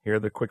year. Here are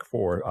the quick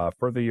 4.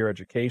 Further your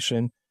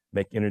education,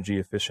 make energy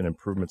efficient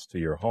improvements to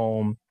your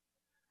home,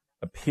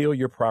 appeal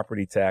your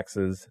property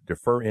taxes,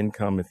 defer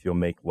income if you'll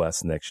make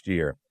less next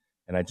year.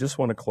 And I just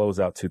want to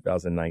close out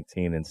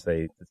 2019 and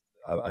say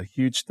a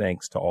huge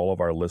thanks to all of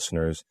our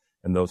listeners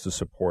and those who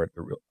support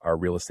our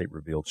Real Estate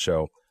Revealed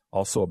show.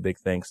 Also, a big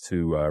thanks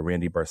to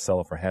Randy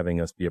Barcella for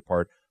having us be a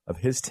part of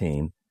his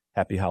team.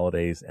 Happy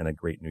holidays and a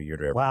great new year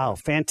to everyone. Wow,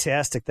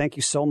 fantastic. Thank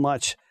you so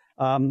much.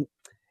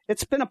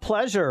 It's been a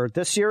pleasure.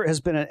 This year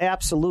has been an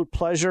absolute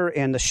pleasure,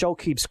 and the show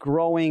keeps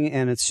growing,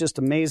 and it's just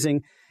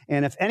amazing.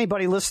 And if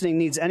anybody listening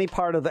needs any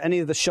part of any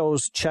of the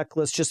show's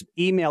checklist, just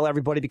email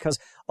everybody, because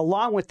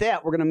along with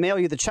that, we're going to mail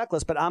you the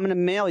checklist, but I'm going to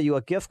mail you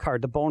a gift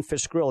card to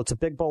Bonefish Grill. It's a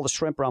big bowl of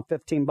shrimp, around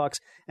 $15.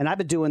 And I've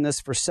been doing this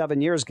for 7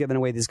 years, giving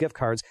away these gift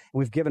cards. And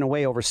we've given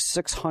away over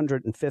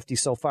 650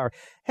 so far.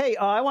 Hey,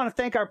 I want to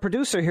thank our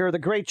producer here, the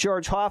great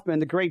George Hoffman,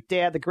 the great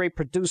dad, the great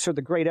producer,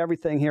 the great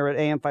everything here at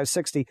AM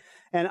 560.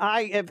 And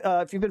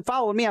if you've been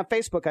following me on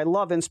Facebook, I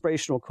love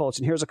inspirational quotes.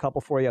 And here's a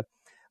couple for you.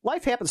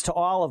 Life happens to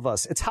all of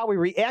us. It's how we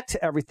react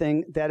to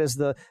everything that is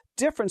the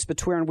difference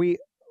between we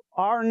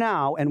are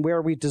now and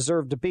where we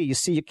deserve to be. You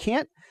see, you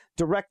can't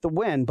direct the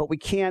wind, but we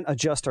can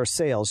adjust our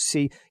sails.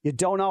 See, you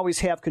don't always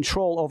have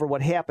control over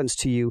what happens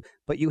to you,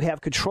 but you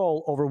have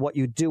control over what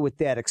you do with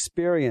that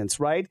experience,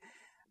 right?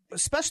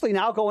 Especially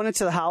now going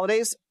into the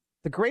holidays,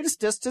 the greatest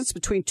distance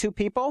between 2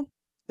 people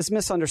is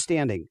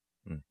misunderstanding.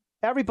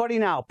 Everybody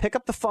now, pick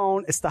up the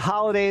phone. It's the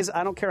holidays.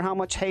 I don't care how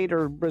much hate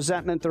or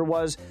resentment there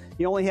was.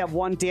 You only have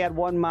one dad,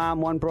 one mom,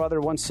 one brother,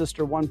 one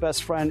sister, one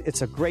best friend.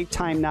 It's a great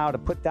time now to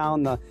put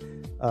down the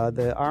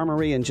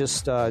armory and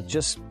just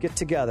get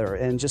together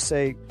and just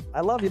say, I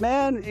love you,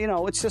 man. You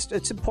know, it's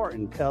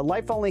important.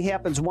 Life only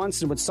happens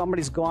once, and when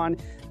somebody's gone,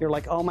 you're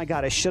like, oh my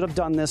God, I should have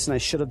done this and I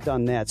should have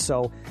done that.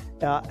 So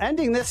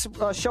ending this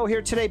show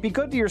here today, be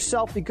good to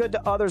yourself, be good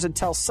to others, and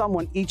tell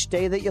someone each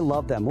day that you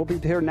love them. We'll be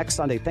here next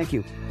Sunday. Thank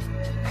you.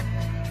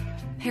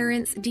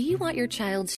 Parents, do you want your child's